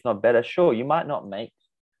good, if not better? Sure,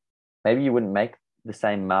 maybe you wouldn't make the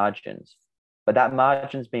same margins, but that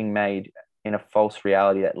margin's being made in a false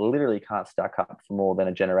reality that literally can't stack up for more than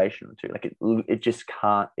a generation or two. Like it just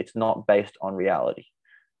can't. It's not based on reality.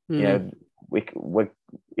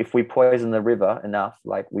 If we poison the river enough,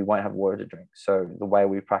 like, we won't have water to drink. So the way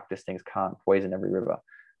we practice things can't poison every river.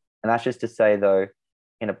 And that's just to say, though,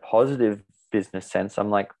 in a positive business sense, I'm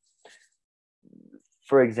like,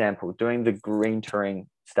 for example, doing the green touring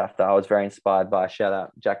stuff that I was very inspired by. Shout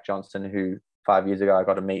out Jack Johnston, who 5 years ago I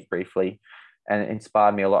got to meet briefly, and it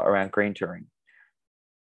inspired me a lot around green touring.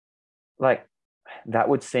 Like, that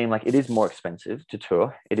would seem like it is more expensive to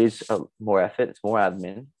tour. It is more effort. It's more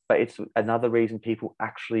admin, but it's another reason people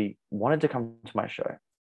actually wanted to come to my show.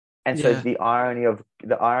 And so the irony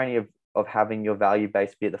of having your value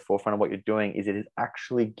base be at the forefront of what you're doing is it has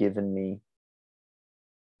actually given me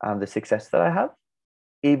the success that I have.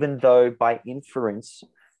 even though by inference,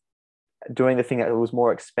 doing the thing that was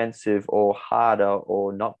more expensive or harder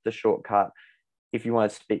or not the shortcut, if you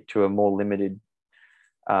want to speak to a more limited,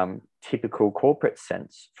 typical corporate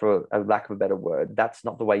sense, for a lack of a better word, that's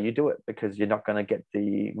not the way you do it, because you're not going to get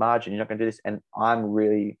the margin. You're not going to do this. And I'm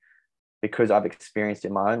really, because I've experienced it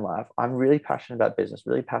in my own life, I'm really passionate about business,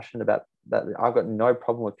 really passionate about that. I've got no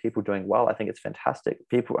problem with people doing well. I think it's fantastic.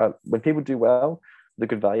 When people do well, the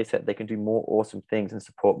good value set, they can do more awesome things and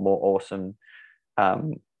support more awesome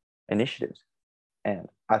initiatives. And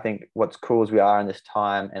I think what's cool is we are in this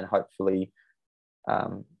time, and hopefully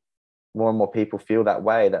more and more people feel that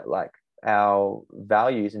way, that like our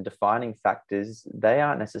values and defining factors, they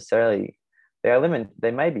aren't necessarily,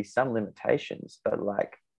 there may be some limitations, but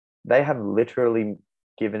like they have literally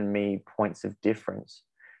given me points of difference,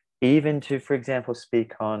 even to, for example,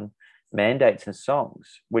 speak on mandates and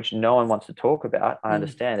songs, which no one wants to talk about. I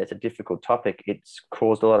understand it's a difficult topic. It's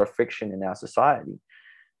caused a lot of friction in our society.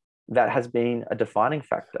 That has been a defining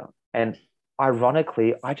factor. And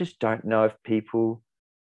ironically, I just don't know if people,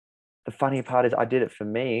 the funny part is I did it for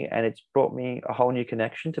me, and it's brought me a whole new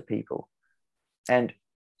connection to people. And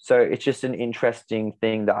so it's just an interesting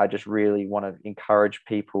thing that I just really want to encourage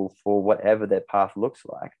people, for whatever their path looks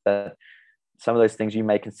like, that some of those things you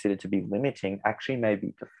may consider to be limiting actually may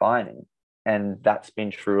be defining. And that's been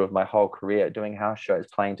true of my whole career, doing house shows,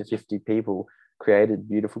 playing to 50 people, created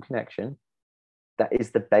beautiful connection. That is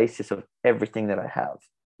the basis of everything that I have.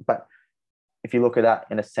 But if you look at that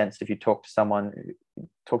in a sense, if you talk to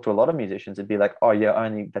a lot of musicians, it'd be like, oh yeah,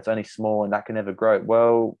 that's only small and that can never grow.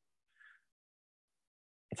 Well,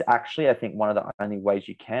 it's actually, I think, one of the only ways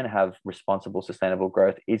you can have responsible, sustainable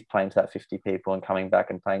growth is playing to that 50 people and coming back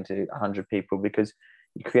and playing to 100 people, because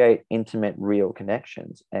you create intimate, real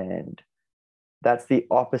connections. And that's the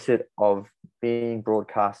opposite of being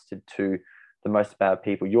broadcasted to the most amount of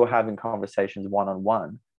people. You're having conversations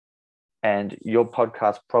one-on-one, and your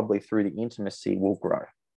podcast, probably through the intimacy, will grow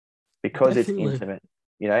because Definitely. It's intimate,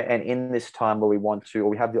 and in this time where we want to, or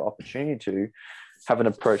we have the opportunity to have an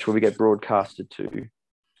approach where we get broadcasted to,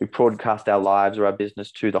 we broadcast our lives or our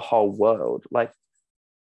business to the whole world. Like,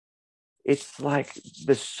 it's like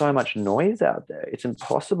there's so much noise out there. It's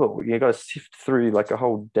impossible. You got to sift through like a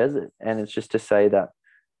whole desert. And it's just to say that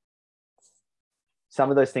some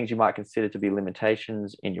of those things you might consider to be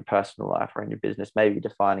limitations in your personal life or in your business may be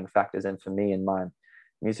defining factors. And for me in my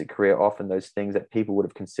music career, often those things that people would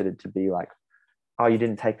have considered to be like, oh, you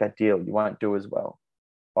didn't take that deal, you won't do as well.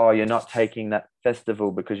 Oh, you're not taking that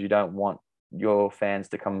festival because you don't want your fans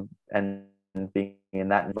to come and be in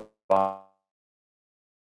that environment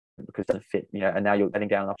because it doesn't fit, and now you're letting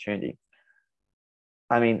down an opportunity.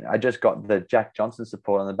 I mean, I just got the Jack Johnson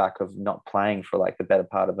support on the back of not playing for like the better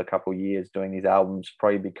part of a couple of years, doing these albums,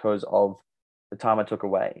 probably because of the time I took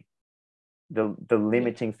away. The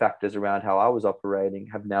limiting factors around how I was operating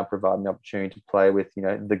have now provided me the opportunity to play with,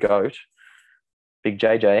 the GOAT, Big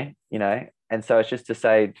JJ, and so it's just to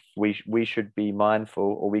say we should be mindful,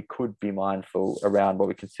 or we could be mindful around what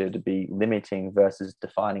we consider to be limiting versus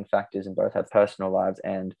defining factors in both our personal lives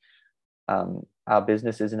and our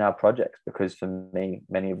businesses and our projects, because for me,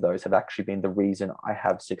 many of those have actually been the reason I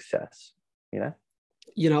have success,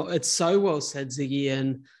 It's so well said, Ziggy.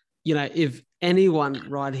 And, if anyone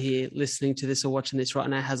right here listening to this or watching this right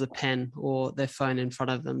now has a pen or their phone in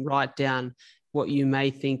front of them, write down what you may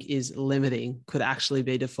think is limiting could actually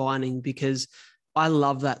be defining, because I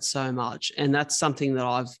love that so much. And that's something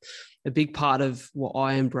that a big part of what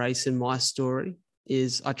I embrace in my story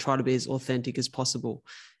is I try to be as authentic as possible.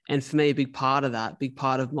 And for me, a big part of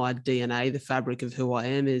my DNA, the fabric of who I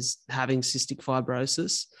am, is having cystic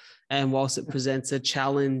fibrosis. And whilst it presents a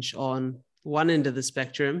challenge on one end of the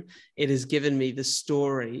spectrum, it has given me the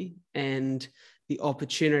story and the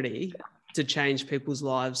opportunity to change people's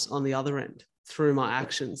lives on the other end through my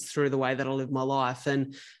actions, through the way that I live my life.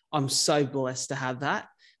 And I'm so blessed to have that.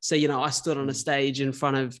 So, I stood on a stage in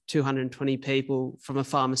front of 220 people from a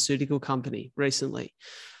pharmaceutical company recently.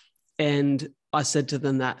 And I said to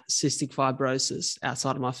them that cystic fibrosis,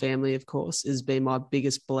 outside of my family, of course, has been my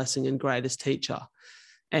biggest blessing and greatest teacher.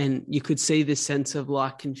 And you could see this sense of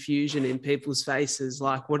like confusion in people's faces.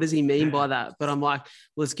 Like, what does he mean by that? But I'm like,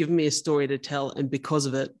 well, it's given me a story to tell. And because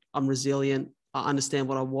of it, I'm resilient. I understand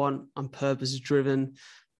what I want. I'm purpose driven.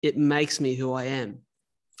 It makes me who I am.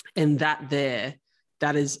 And that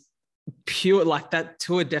is pure, like that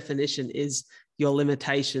to a definition is your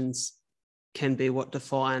limitations can be what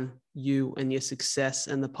define you and your success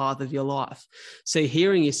and the path of your life. So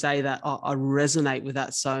hearing you say that, I resonate with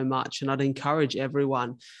that so much. And I'd encourage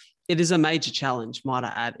everyone, it is a major challenge, might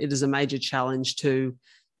I add. It is a major challenge to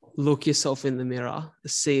look yourself in the mirror,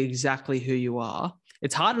 see exactly who you are.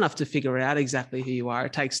 It's hard enough to figure out exactly who you are.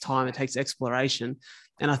 It takes time, it takes exploration.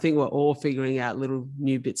 And I think we're all figuring out little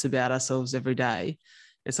new bits about ourselves every day.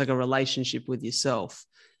 It's like a relationship with yourself.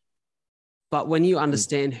 But when you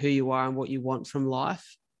understand who you are and what you want from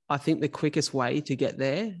life, I think the quickest way to get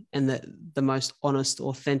there and the most honest,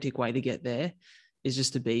 authentic way to get there is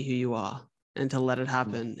just to be who you are and to let it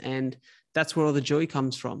happen. And that's where all the joy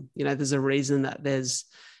comes from. You know, there's a reason that there's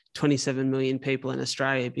 27 million people in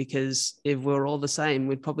Australia, because if we're all the same,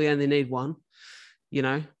 we'd probably only need one, you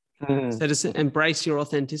know? So just embrace your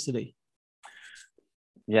authenticity.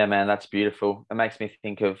 Yeah, man, that's beautiful. It makes me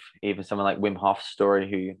think of even someone like Wim Hof's story,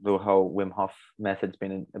 who the whole Wim Hof method's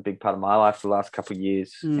been a big part of my life for the last couple of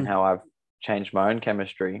years, and how I've changed my own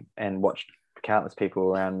chemistry and watched countless people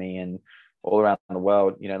around me and all around the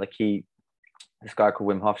world. You know, like this guy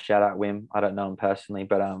called Wim Hof, shout out Wim. I don't know him personally,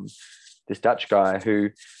 but this Dutch guy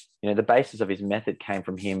who, you know, the basis of his method came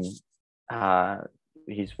from him.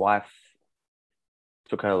 His wife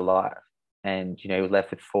took her life, and you know, he was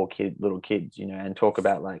left with little kids, you know, and talk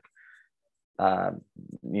about like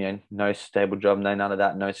you know, no stable job, none of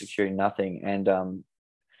that, no security, nothing, and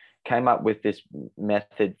came up with this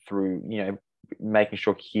method through, you know, making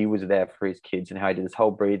sure he was there for his kids, and how he did this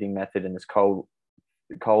whole breathing method and this cold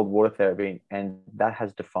water therapy, and that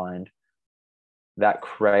has defined that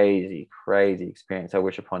crazy experience I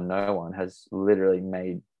wish upon no one, has literally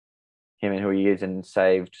made him and who he is, and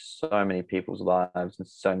saved so many people's lives, and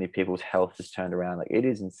so many people's health has turned around. Like, it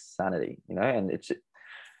is insanity, you know, and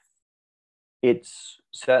it's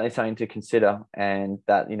certainly something to consider. And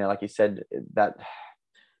that, you know, like you said, that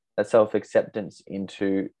self-acceptance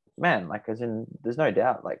into, man, like, as in, there's no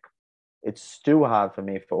doubt, like, it's still hard for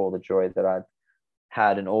me for all the joy that I've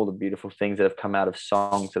had and all the beautiful things that have come out of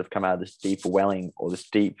songs that have come out of this deep welling, or this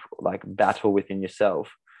deep like battle within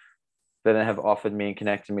yourself, that have offered me and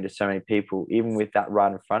connected me to so many people. Even with that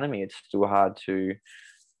right in front of me, it's still hard to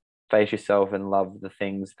face yourself and love the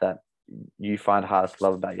things that you find hardest to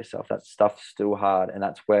love about yourself. That stuff's still hard, and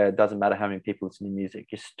that's where it doesn't matter how many people listen to music,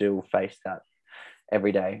 you still face that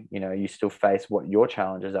every day. You know, you still face what your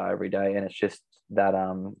challenges are every day, and it's just that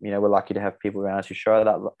you know, we're lucky to have people around us who show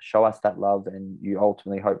us that love, and you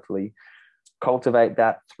ultimately, hopefully, cultivate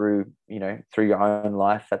that through, you know, through your own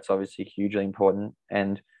life. That's obviously hugely important.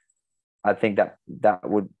 And I think that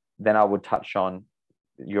would, then I would touch on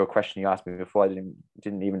your question you asked me before. I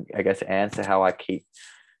didn't even, I guess, answer how I keep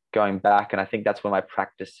going back. And I think that's where my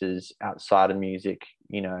practices outside of music,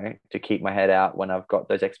 you know, to keep my head out when I've got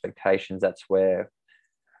those expectations, that's where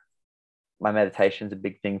my meditation's a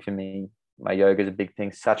big thing for me. My yoga is a big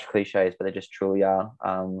thing. Such cliches, but they just truly are.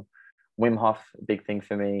 Wim Hof, a big thing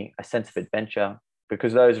for me. A sense of adventure,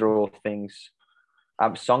 because those are all things.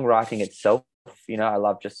 Songwriting itself, you know, I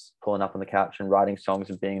love just pulling up on the couch and writing songs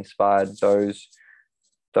and being inspired.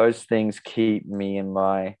 Those things keep me in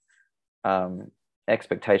my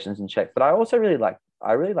expectations in check. But I also really like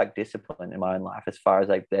discipline in my own life, as far as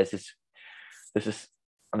like there's this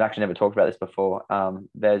I've actually never talked about this before.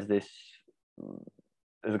 There's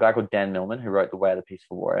a guy called Dan Millman who wrote The Way of the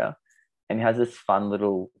Peaceful Warrior, and he has this fun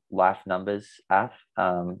little life numbers app.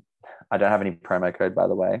 I don't have any promo code, by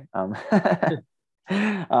the way.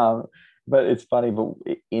 But it's funny, but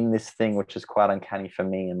in this thing, which is quite uncanny for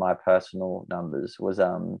me, and my personal numbers was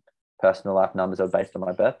personal life numbers are based on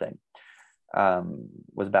my birthday.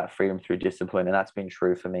 Was about freedom through discipline, and that's been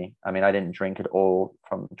true for me. I mean, I didn't drink at all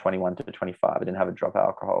from 21 to 25. I didn't have a drop of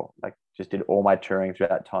alcohol. Like, just did all my touring through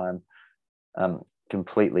that time,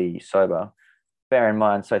 completely sober. Bear in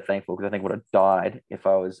mind, so thankful, because I think I would have died if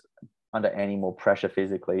I was under any more pressure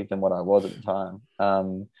physically than what I was at the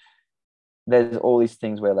time. There's all these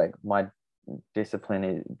things where, like, my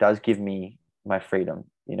discipline does give me my freedom.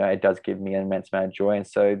 You know, it does give me an immense amount of joy. And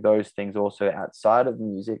so those things also outside of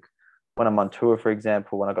music, when I'm on tour, for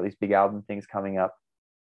example, when I've got these big album things coming up,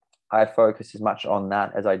 I focus as much on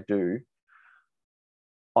that as I do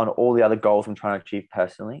on all the other goals I'm trying to achieve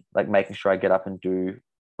personally, like making sure I get up and do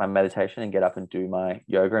my meditation and get up and do my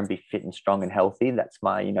yoga and be fit and strong and healthy. That's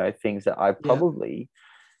my, you know, things that I probably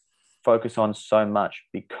focus on so much,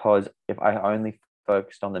 because if I only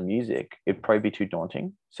focused on the music, it'd probably be too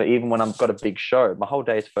daunting. So even when I've got a big show, my whole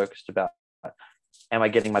day is focused about, am I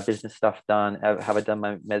getting my business stuff done? Have I done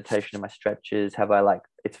my meditation and my stretches?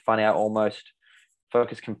 It's funny, I almost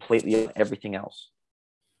focus completely on everything else.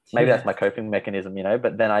 Maybe that's my coping mechanism, you know,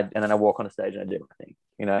 but then I walk on a stage and I do my thing,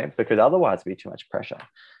 you know, because otherwise it'd be too much pressure.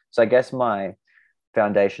 So I guess my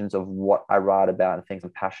foundations of what I write about and things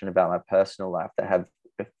I'm passionate about in my personal life that have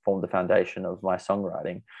formed the foundation of my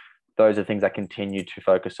songwriting, those are things I continue to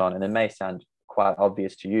focus on. And it may sound quite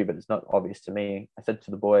obvious to you, but it's not obvious to me. I said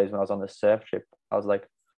to the boys when I was on the surf trip, I was like,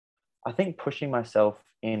 I think pushing myself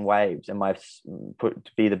in waves and put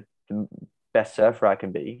to be the best surfer I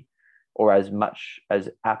can be, or as much as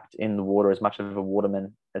apt in the water, as much of a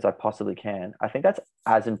waterman as I possibly can. I think that's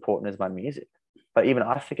as important as my music. But even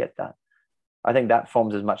I forget that. I think that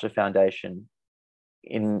forms as much a foundation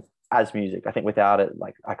in as music. I think without it,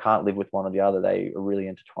 like I can't live with one or the other. They are really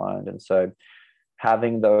intertwined. And so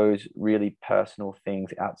having those really personal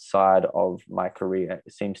things outside of my career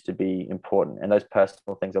seems to be important. And those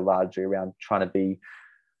personal things are largely around trying to be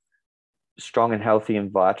strong and healthy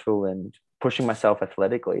and vital, and pushing myself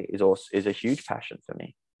athletically is a huge passion for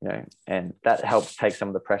me, you know, and that helps take some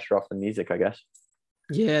of the pressure off the music, I guess.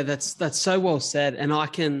 Yeah, that's so well said. And I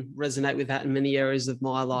can resonate with that in many areas of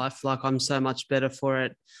my life. Like I'm so much better for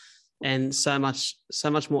it and so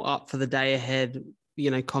much more up for the day ahead, you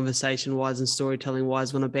know, conversation wise and storytelling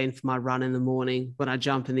wise, when I've been for my run in the morning, when I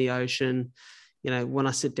jump in the ocean, you know, when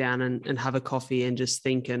I sit down and have a coffee and just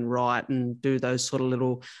think and write and do those sort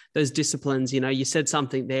of those disciplines. You know, you said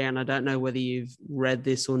something there, and I don't know whether you've read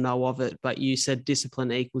this or know of it, but you said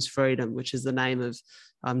discipline equals freedom, which is the name of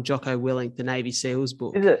Jocko Willink, the Navy SEALs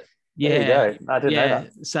book. Is it? There you go. I didn't know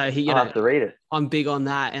that. So I'll have to read it. I'm big on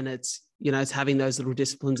that. And it's, you know, it's having those little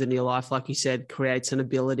disciplines in your life, like you said, creates an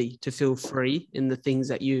ability to feel free in the things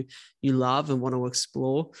that you love and want to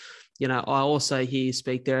explore. You know, I also hear you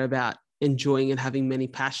speak there about enjoying and having many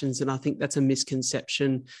passions. And I think that's a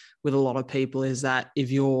misconception with a lot of people, is that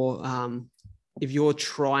if you're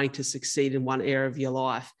trying to succeed in one area of your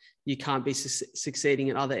life, you can't be succeeding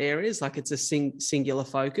in other areas. Like it's a singular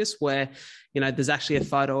focus, where, you know, there's actually a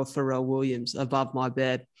photo of Pharrell Williams above my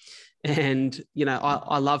bed. And, you know,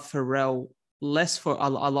 I love Pharrell I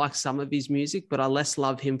like some of his music, but I less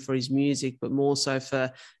love him for his music, but more so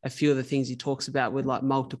for a few of the things he talks about with like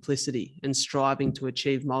multiplicity and striving to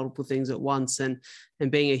achieve multiple things at once. And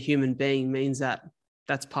being a human being means that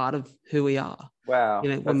that's part of who we are. Wow. You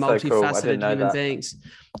know, we're multifaceted so cool. Human that. beings.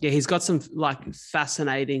 Yeah. He's got some like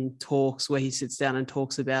fascinating talks where he sits down and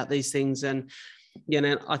talks about these things. And, you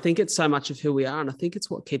know, I think it's so much of who we are. And I think it's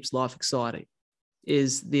what keeps life exciting,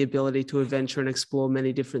 is the ability to adventure and explore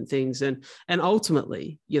many different things. And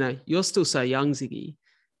ultimately, you know, you're still so young, Ziggy.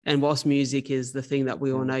 And whilst music is the thing that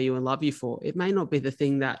we all know you and love you for, it may not be the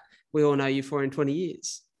thing that we all know you for in 20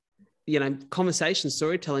 years. You know, conversation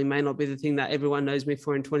storytelling may not be the thing that everyone knows me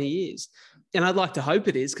for in 20 years. And I'd like to hope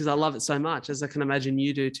it is, because I love it so much, as I can imagine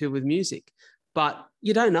you do too with music. But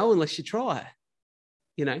you don't know unless you try.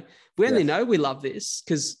 You know, we only know we love this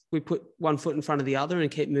because we put one foot in front of the other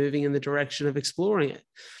and keep moving in the direction of exploring it.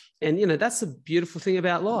 And, you know, that's the beautiful thing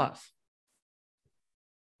about life.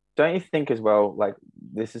 Don't you think as well, like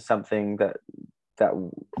this is something that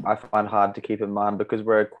I find hard to keep in mind, because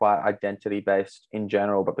we're quite identity based in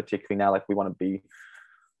general, but particularly now, like we want to be,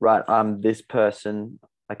 right, I'm this person,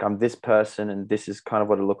 and this is kind of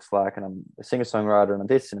what it looks like, and I'm a singer-songwriter and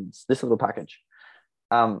this, and it's this little package.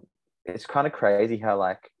 It's kind of crazy how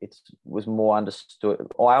like it was more understood,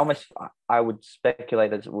 or I would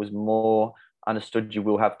speculate that it was more understood you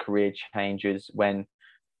will have career changes, when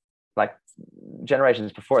like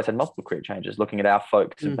generations before us had multiple career changes, looking at our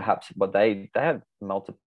folks and perhaps what they have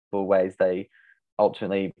multiple ways they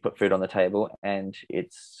ultimately put food on the table. And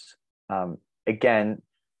it's again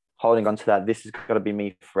holding on to that, this has got to be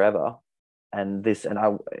me forever, and this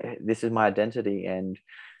is my identity, and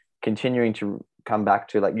continuing to come back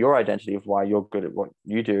to like your identity of why you're good at what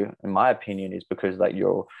you do, in my opinion, is because like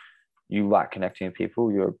you like connecting with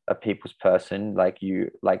people, you're a people's person, like you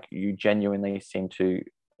genuinely seem to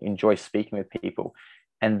enjoy speaking with people,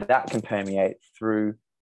 and that can permeate through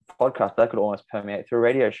podcast, that could almost permeate through a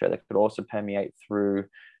radio show, that could also permeate through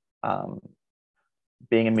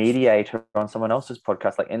being a mediator on someone else's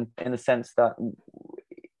podcast, like in the sense that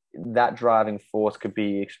that driving force could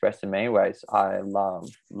be expressed in many ways. I love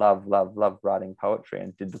writing poetry,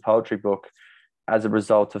 and did the poetry book as a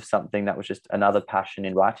result of something that was just another passion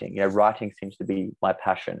in writing. You know, writing seems to be my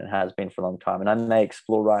passion and has been for a long time, and I may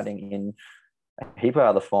explore writing in a heap of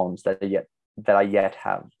other forms that I yet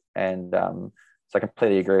have. And so I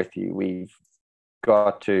completely agree with you. We've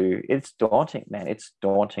got to, it's daunting, man. It's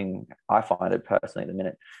daunting. I find it personally at the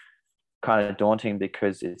minute kind of daunting,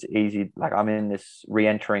 because it's easy. Like I'm in this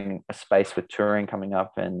re-entering a space with touring coming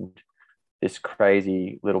up, and this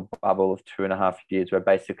crazy little bubble of 2.5 years where I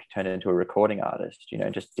basically turned into a recording artist, you know,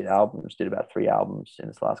 just did about 3 albums in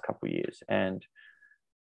this last couple of years. And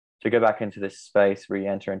to go back into this space,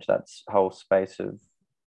 re-enter into that whole space of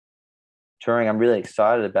touring, I'm really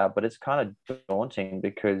excited about, but it's kind of daunting,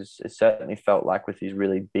 because it certainly felt like with these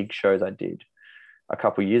really big shows I did, a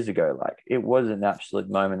couple of years ago. Like it was an absolute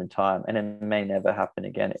moment in time, and it may never happen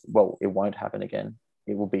again. Well, it won't happen again.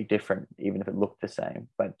 It will be different, even if it looked the same.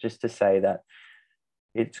 But just to say that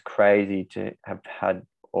it's crazy to have had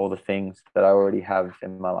all the things that I already have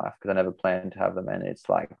in my life because I never planned to have them. And it's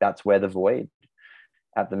like, that's where the void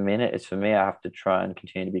at the minute is for me. I have to try and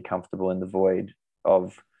continue to be comfortable in the void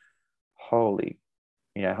of holy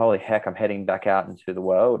heck, I'm heading back out into the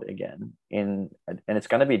world again and it's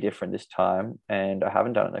going to be different this time. And I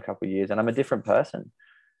haven't done it in a couple of years and I'm a different person.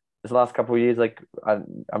 This last couple of years, like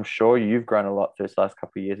I'm sure you've grown a lot through this last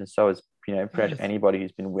couple of years. And so has, pretty much anybody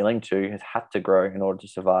who's been willing to has had to grow in order to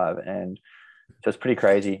survive. And so it's pretty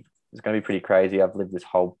crazy. It's going to be pretty crazy. I've lived this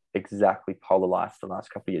whole exactly polar life for the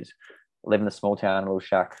last couple of years. I live in a small town, a little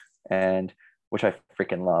shack, and which I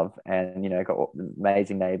freaking love. And, got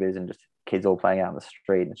amazing neighbors and just kids all playing out in the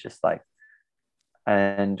street. And it's just like,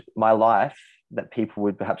 and my life that people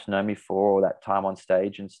would perhaps know me for, or that time on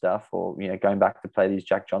stage and stuff, or, going back to play these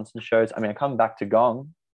Jack Johnson shows. I mean, I come back to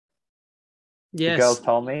Gong. Yes. The girls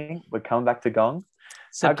told me we're coming back to Gong.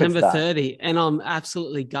 September 30. And I'm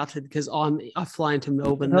absolutely gutted because I fly into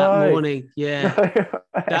Melbourne that morning. Yeah. No,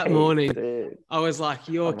 that morning. Dude. I was like,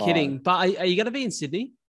 you're kidding. But are you going to be in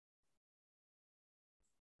Sydney?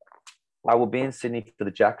 I will be in Sydney for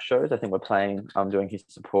the Jack shows. I think I'm doing his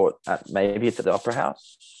support maybe it's at the Opera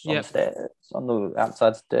House on the stairs, on the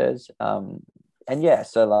outside stairs. And yeah,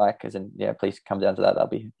 so like, as in, yeah, please come down to that.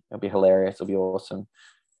 It'll be hilarious. It'll be awesome.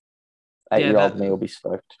 8-year-old me will be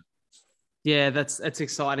stoked. Yeah, that's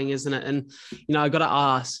exciting, isn't it? And, I got to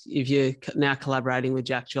ask, if you're now collaborating with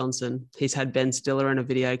Jack Johnson, he's had Ben Stiller in a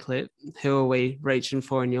video clip. Who are we reaching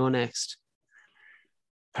for in your next?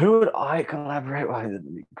 Who would I collaborate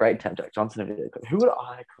with? Great time, Jack Johnson in a video clip. Who would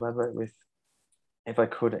I collaborate with if I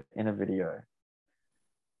could in a video?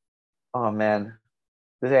 Oh man,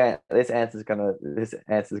 this answer is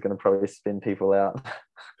gonna probably spin people out.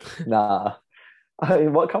 Nah, I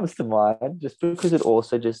mean, what comes to mind? Just because it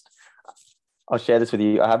also just, I'll share this with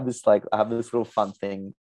you. I have this little fun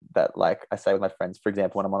thing that like I say with my friends. For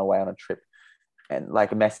example, when I'm on a trip. And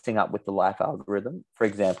like messing up with the life algorithm, for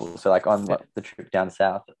example. So like on the trip down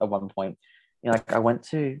south at one point, like we went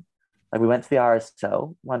to the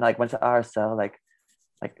RSL, like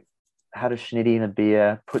had a schnitty and a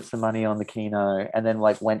beer, put some money on the Keno, and then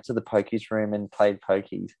like went to the pokies room and played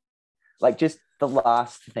pokies. Like just the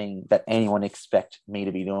last thing that anyone expect me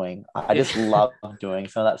to be doing. I just love doing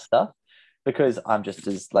some of that stuff because I'm just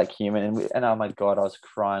as like human. And oh my God, I was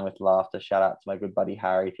crying with laughter. Shout out to my good buddy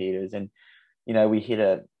Harry Peters. And we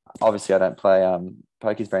hit obviously I don't play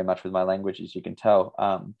pokies very much with my language, as you can tell.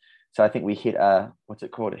 So I think we hit what's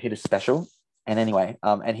it called? Hit a special. And anyway,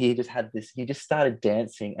 and he just started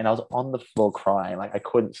dancing and I was on the floor crying. Like I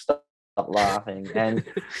couldn't stop laughing. And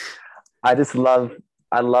I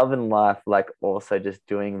love in life, like also just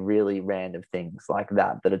doing really random things like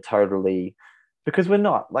that are totally, because we're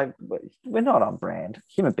not on brand.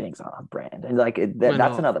 Human beings aren't on brand, and like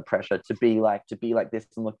that's another pressure to be like this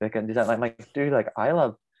and look like and do that. Like dude, like I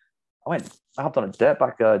hopped on a dirt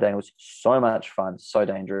bike the other day and it was so much fun, so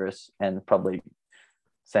dangerous, and probably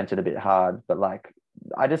sent it a bit hard. But like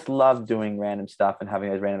I just love doing random stuff and having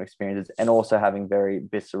those random experiences, and also having very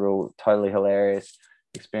visceral, totally hilarious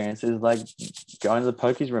experiences, like going to the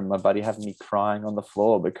pokies room, my buddy having me crying on the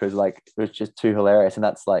floor because like it was just too hilarious. And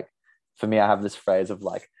that's like, for me, I have this phrase of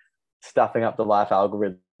like stuffing up the life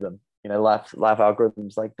algorithm. Life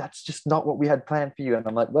algorithms, like that's just not what we had planned for you. And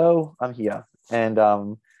I'm like, well, I'm here. And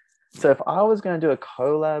so if I was going to do a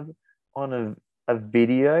collab on a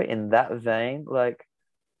video in that vein, like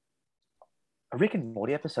a Rick and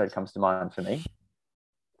Morty episode comes to mind for me.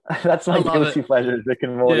 That's my guilty pleasure, Rick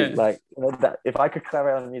and Morty. Yeah. Like that, if I could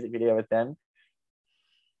collaborate on a music video with them,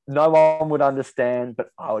 no one would understand, but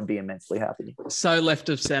I would be immensely happy. So left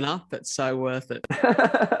of center, but so worth it.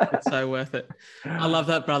 It's so worth it. I love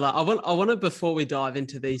that, brother. I want to, before we dive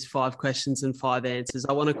into these 5 questions and 5 answers,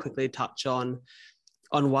 I want to quickly touch on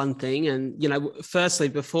one thing. And, firstly,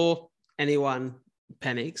 before anyone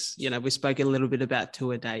panics, we've spoken a little bit about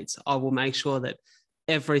tour dates. I will make sure that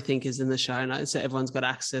everything is in the show notes, so everyone's got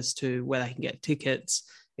access to where they can get tickets,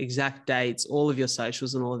 exact dates, all of your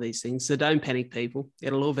socials and all of these things. So don't panic, people.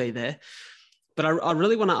 It'll all be there. But I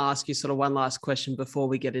really want to ask you sort of one last question before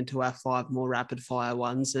we get into our 5 more rapid fire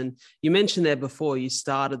ones. And you mentioned there before you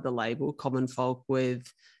started the label Common Folk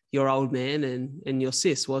with your old man and your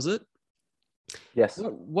sis, was it? Yes.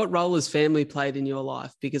 What role has family played in your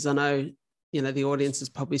life? Because I know, the audience is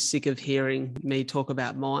probably sick of hearing me talk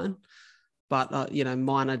about mine. But,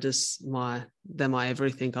 mine are just they're my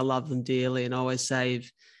everything. I love them dearly. And I always say,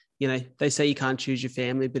 they say you can't choose your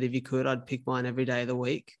family, but if you could, I'd pick mine every day of the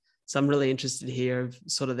week. So I'm really interested to hear of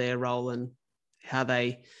sort of their role and how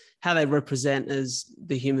they represent as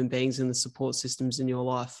the human beings and the support systems in your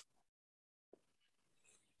life.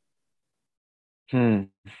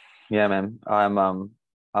 Yeah, man. I'm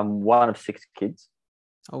one of six kids.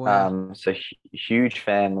 Oh, wow. So huge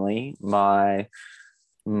family. My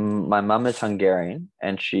mum is Hungarian,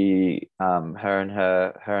 and she, her and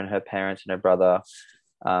her parents and her brother,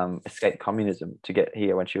 escaped communism to get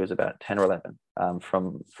here when she was about 10 or 11,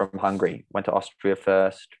 from Hungary. Went to Austria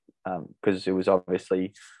first, because it was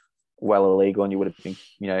obviously well illegal, and you would have been,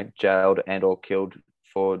 jailed and or killed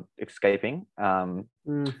for escaping.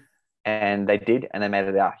 And they did, and they made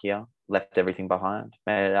it out here, left everything behind,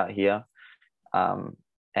 made it out here.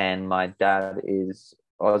 And my dad is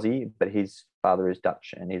Aussie, but his father is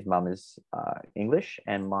Dutch and his mum is English.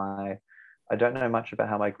 And I don't know much about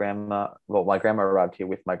how my grandma arrived here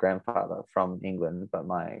with my grandfather from England, but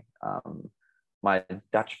my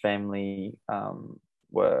Dutch family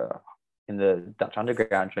were in the Dutch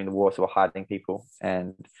underground during the war, so were hiding people,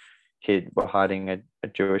 and were hiding a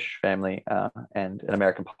Jewish family and an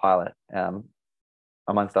American pilot,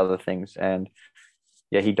 amongst other things. And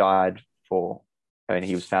yeah, he died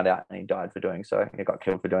he was found out and he died for doing so. He got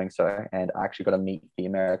killed for doing so. And I actually got to meet the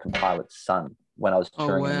American pilot's son when I was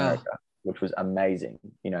touring in America, which was amazing,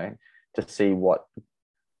 to see what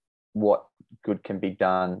good can be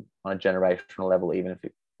done on a generational level, even if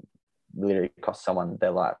it literally costs someone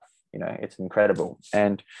their life. It's incredible.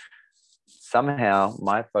 And somehow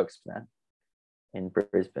my folks met in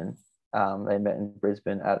Brisbane. They met in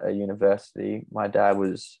Brisbane at a university. My dad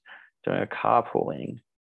was doing a carpooling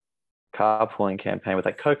campaign with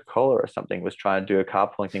like Coca-Cola or something, was trying to do a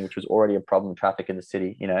carpooling thing, which was already a problem, traffic in the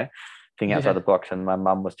city, thing outside the box. And my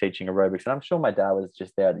mum was teaching aerobics, and I'm sure my dad was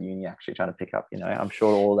just there at the uni actually trying to pick up, I'm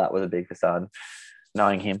sure all that was a big facade,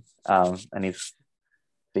 knowing him, and his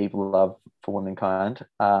deep love for womankind.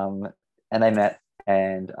 And they met,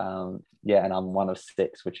 and and I'm one of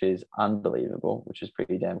six, which is unbelievable, which is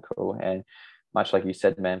pretty damn cool. And much like you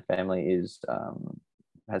said, man, family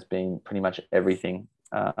has been pretty much everything.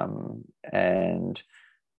 And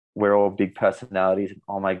we're all big personalities.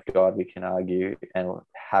 Oh my God, we can argue, and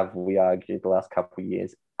have we argued the last couple of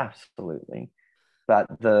years? Absolutely. But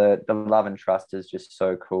the love and trust is just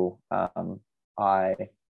so cool. I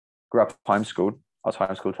grew up homeschooled. I was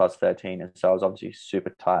homeschooled till I was 13, and so I was obviously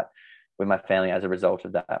super tight with my family as a result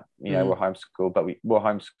of that. We're homeschooled, but we were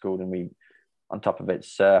homeschooled, and we, on top of it,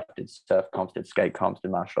 did surf comps, did skate comps,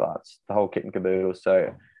 did martial arts, the whole kit and caboodle.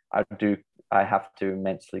 So I have to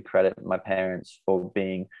immensely credit my parents for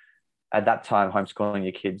being, at that time, homeschooling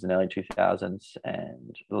your kids in the early 2000s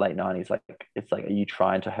and late 90s. Like, it's like, are you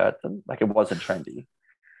trying to hurt them? Like, it wasn't trendy.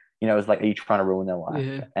 It was like, are you trying to ruin their life?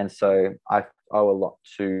 Yeah. And so I owe a lot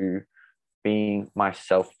to being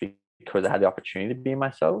myself, because I had the opportunity to be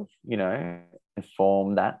myself, and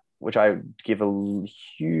form that, which I give a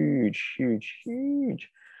huge, huge, huge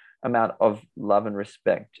amount of love and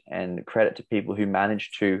respect and credit to people who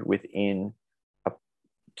manage to, within a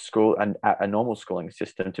school and a normal schooling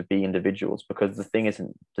system, to be individuals, because the thing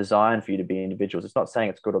isn't designed for you to be individuals. It's not saying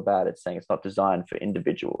it's good or bad. It's saying it's not designed for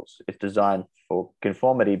individuals. It's designed for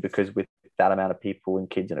conformity, because with that amount of people and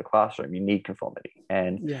kids in a classroom, you need conformity.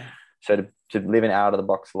 And so to live an out of the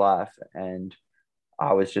box life, and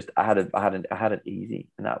I had it easy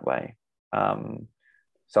in that way.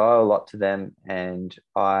 So I owe a lot to them, and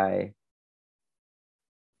I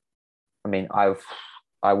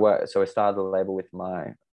work. So I started the label with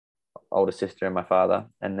my older sister and my father,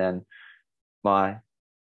 and then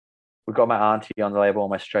we got my auntie on the label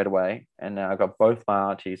almost straight away, and now I got both my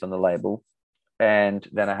aunties on the label. And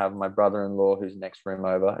then I have my brother-in-law, who's next room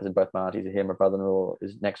over. As in, both my aunties are here. My brother-in-law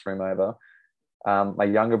is next room over. My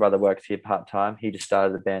younger brother works here part-time. He just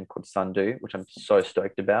started a band called Sundu, which I'm so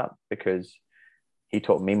stoked about, because he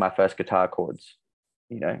taught me my first guitar chords,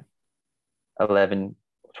 11,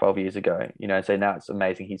 12 years ago, so now it's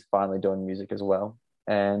amazing. He's finally doing music as well.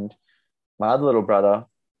 And my other little brother,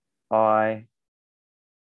 I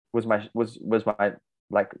was my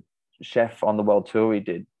like chef on the world tour we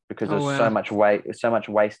did, because there's so much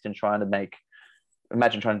waste in trying to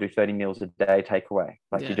imagine trying to do 30 meals a day takeaway.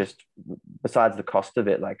 Like, you just, besides the cost of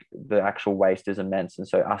it, like, the actual waste is immense. And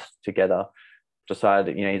so us together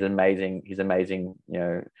decided, he's amazing,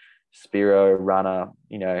 Spiro runner,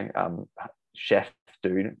 chef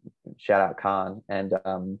dude, shout out Khan. And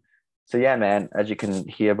so yeah, man, as you can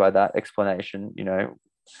hear by that explanation,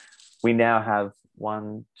 we now have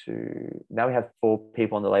 4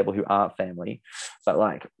 people on the label who aren't family. But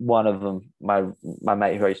like one of them, my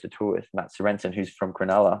mate who I used to tour with, Matt Sorensen, who's from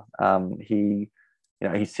Cronulla, he,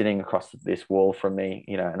 he's sitting across this wall from me,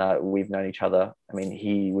 and we've known each other. I mean,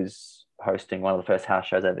 he was hosting one of the first house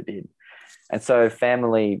shows I ever did. And so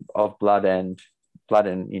family of blood and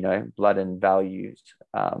values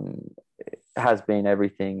has been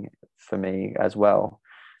everything for me as well,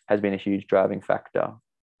 has been a huge driving factor,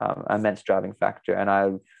 immense driving factor.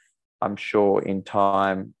 And I'm sure in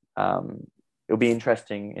time, it'll be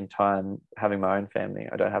interesting in time having my own family.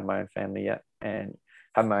 I don't have my own family yet, and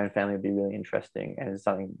having my own family would be really interesting, and it's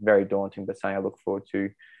something very daunting, but something I look forward to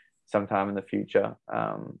sometime in the future.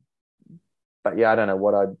 But yeah, I don't know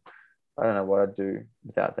what I'd do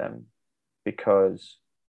without them, because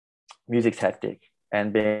music's hectic,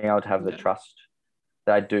 and being able to have the trust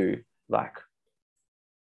that I do, like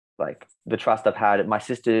the trust I've had. My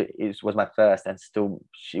sister was my first, and still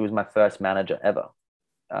she was my first manager ever,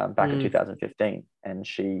 back in 2015, and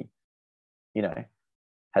she, I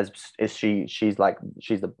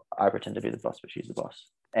pretend to be the boss, but she's the boss,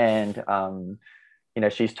 and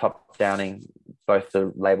she's top downing both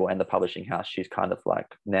the label and the publishing house. She's kind of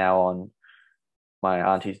like now on my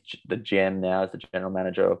auntie's the GM now as the general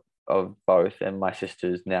manager of both, and my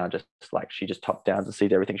sister's now just like, she just top downs and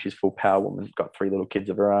sees everything. She's full power woman, got 3 little kids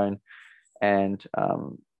of her own, and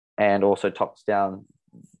also tops down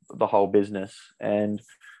the whole business. And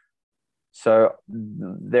so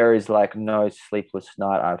there is like no sleepless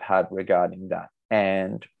night I've had regarding that.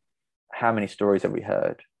 And how many stories have we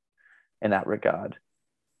heard in that regard?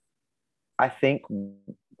 I think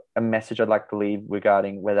a message I'd like to leave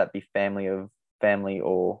regarding whether that be family of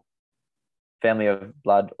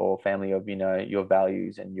blood or family of, your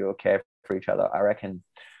values and your care for each other. I reckon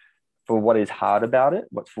for what is hard about it,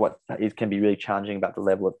 can be really challenging about the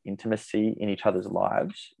level of intimacy in each other's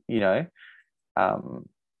lives,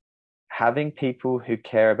 having people who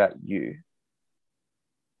care about you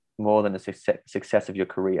more than the success of your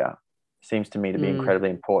career seems to me to be incredibly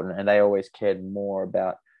important. And they always cared more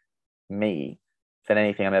about me than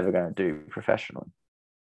anything I'm ever going to do professionally.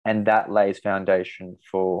 And that lays foundation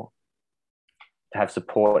to have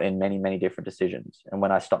support in many, many different decisions. And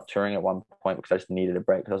when I stopped touring at one point because I just needed a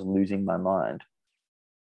break because I was losing my mind,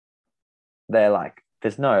 they're like,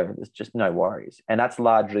 there's just no worries. And that's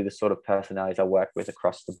largely the sort of personalities I work with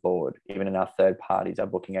across the board, even in our third parties, our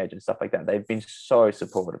booking agents, stuff like that. They've been so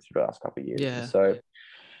supportive through the last couple of years. Yeah. So,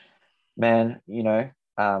 man,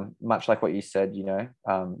 much like what you said, you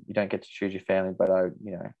don't get to choose your family, but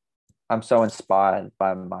I'm so inspired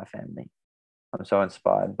by my family. I'm so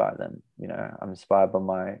inspired by them. I'm inspired by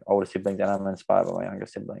my older siblings, and I'm inspired by my younger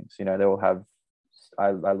siblings. They all have, I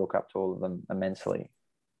look up to all of them immensely.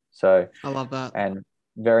 So I love that. And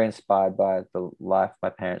very inspired by the life my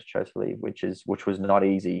parents chose to lead, which was not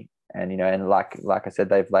easy. And, and like I said,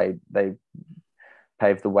 they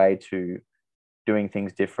paved the way to doing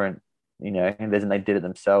things different, and they did it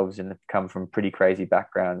themselves, and have come from pretty crazy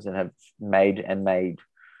backgrounds and have made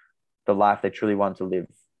the life they truly want to live.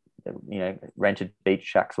 Rented beach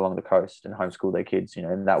shacks along the coast and homeschooled their kids,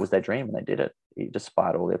 and that was their dream, and they did it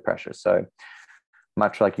despite all their pressure. So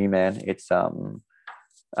much like you, man, it's a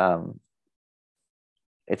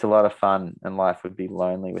lot of fun, and life would be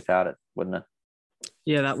lonely without it, wouldn't it?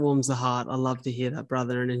 Yeah, that warms the heart. I love to hear that,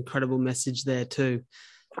 brother. An incredible message there too.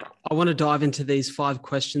 I want to dive into these 5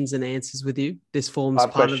 questions and answers with you. This forms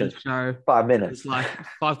part of the show. 5 minutes. It's like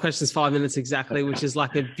 5 questions, 5 minutes exactly, which is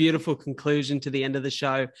like a beautiful conclusion to the end of the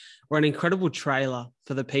show, or an incredible trailer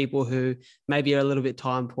for the people who maybe are a little bit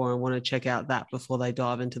time poor and want to check out that before they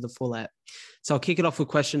dive into the full app. So I'll kick it off with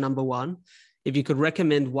question number 1. If you could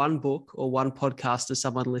recommend one book or one podcast to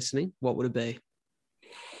someone listening, what would it be?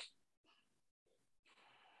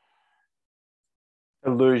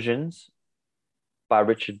 Illusions by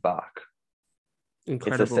Richard Bach.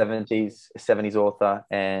 Incredible. It's a 70s author,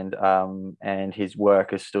 and his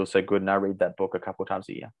work is still so good, and I read that book a couple of times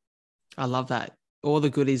a year. I love that. All the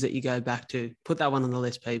goodies that you go back to. Put that one on the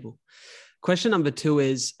list, people. Question number 2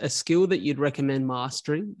 is a skill that you'd recommend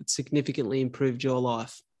mastering that significantly improved your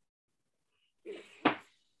life.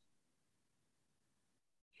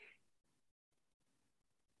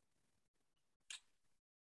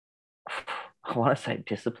 I want to say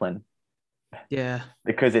discipline. Yeah.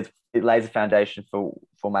 Because it lays a foundation for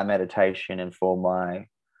my meditation and for my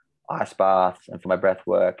ice baths and for my breath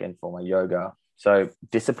work and for my yoga. So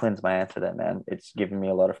discipline's my answer there, man. It's given me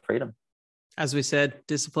a lot of freedom. As we said,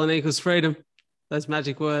 discipline equals freedom. Those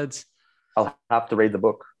magic words. I'll have to read the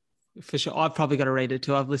book. For sure. I've probably got to read it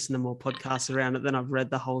too. I've listened to more podcasts around it than I've read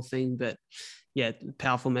the whole thing, but yeah,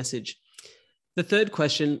 powerful message. The third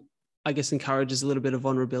question, I guess, encourages a little bit of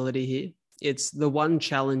vulnerability here. It's the one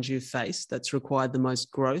challenge you've faced that's required the most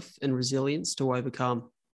growth and resilience to overcome.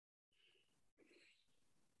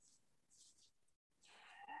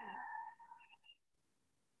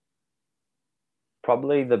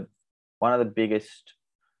 Probably one of the biggest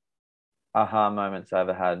aha moments I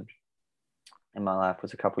ever had in my life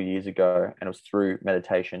was a couple of years ago, and it was through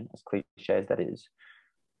meditation, as cliche as that is.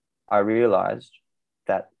 I realized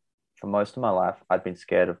that for most of my life, I'd been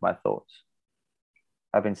scared of my thoughts.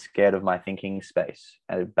 I've been scared of my thinking space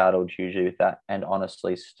and I've battled hugely with that. And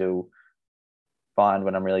honestly, still find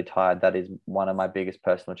when I'm really tired, that is one of my biggest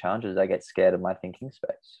personal challenges. I get scared of my thinking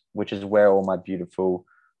space, which is where all my beautiful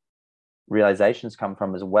realizations come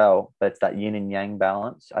from as well. But it's that yin and yang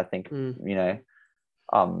balance. I think,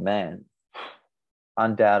 oh man,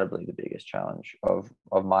 undoubtedly the biggest challenge of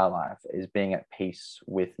my life is being at peace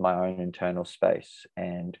with my own internal space.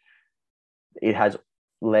 And it has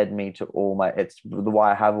led me to it's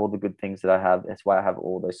why I have all the good things that I have. It's why I have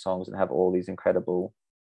all those songs and have all these incredible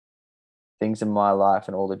things in my life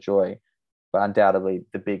and all the joy. But undoubtedly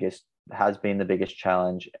has been the biggest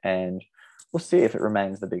challenge, and we'll see if it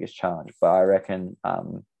remains the biggest challenge. But I reckon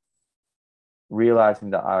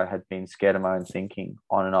realizing that I had been scared of my own thinking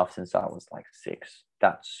on and off since I was like 6,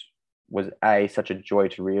 was such a joy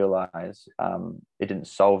to realize. It didn't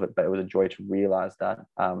solve it, but it was a joy to realize that.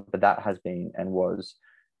 But that has been and was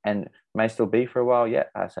and may still be for a while. Yeah,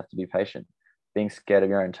 I just have to be patient. Being scared of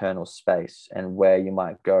your internal space and where you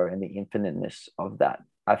might go and the infiniteness of that,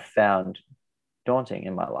 I found daunting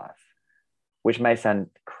in my life, which may sound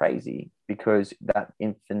crazy because that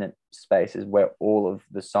infinite space is where all of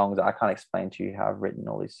the songs, I can't explain to you how I've written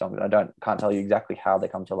all these songs. Can't tell you exactly how they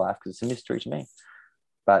come to life because it's a mystery to me.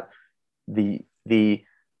 But the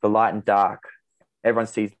light and dark, everyone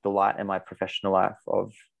sees the light in my professional life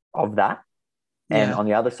of that. And on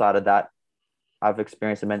the other side of that, I've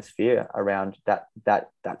experienced immense fear around that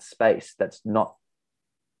space that's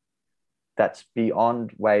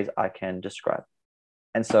beyond ways I can describe.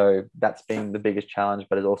 And so that's been the biggest challenge,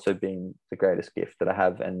 but it's also been the greatest gift that I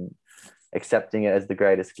have. And accepting it as the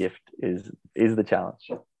greatest gift is the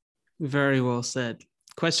challenge. Very well said.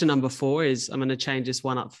 Question number 4 is, I'm going to change this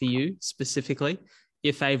one up for you specifically.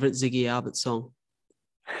 Your favorite Ziggy Albert song?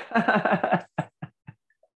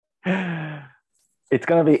 It's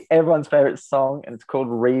going to be everyone's favorite song, and it's called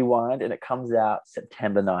Rewind, and it comes out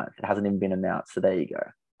September 9th. It hasn't even been announced, so there you go.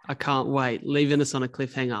 I can't wait. Leaving us on a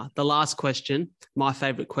cliffhanger. The last question, my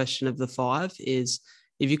favorite question of the 5, is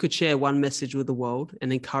if you could share one message with the world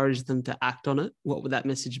and encourage them to act on it, what would that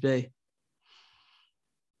message be?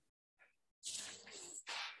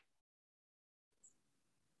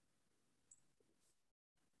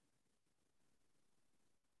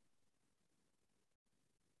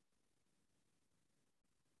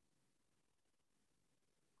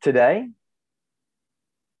 Today,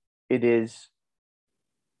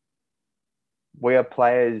 we are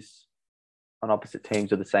players on opposite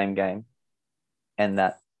teams of the same game, and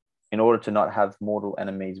that in order to not have mortal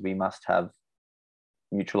enemies, we must have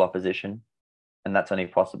mutual opposition, and that's only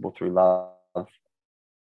possible through love.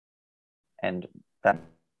 And that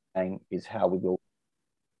is how we will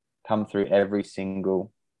come through every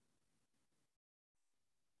single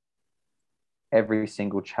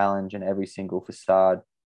challenge and every single facade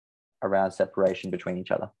around separation between each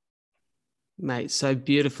other. Mate, so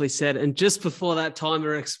beautifully said. And just before that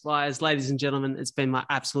timer expires, ladies and gentlemen, it's been my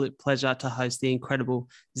absolute pleasure to host the incredible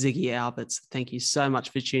Ziggy Alberts. Thank you so much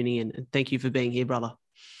for tuning in, and thank you for being here, brother.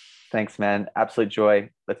 Thanks, man. Absolute joy.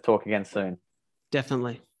 Let's talk again soon.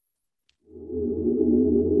 Definitely.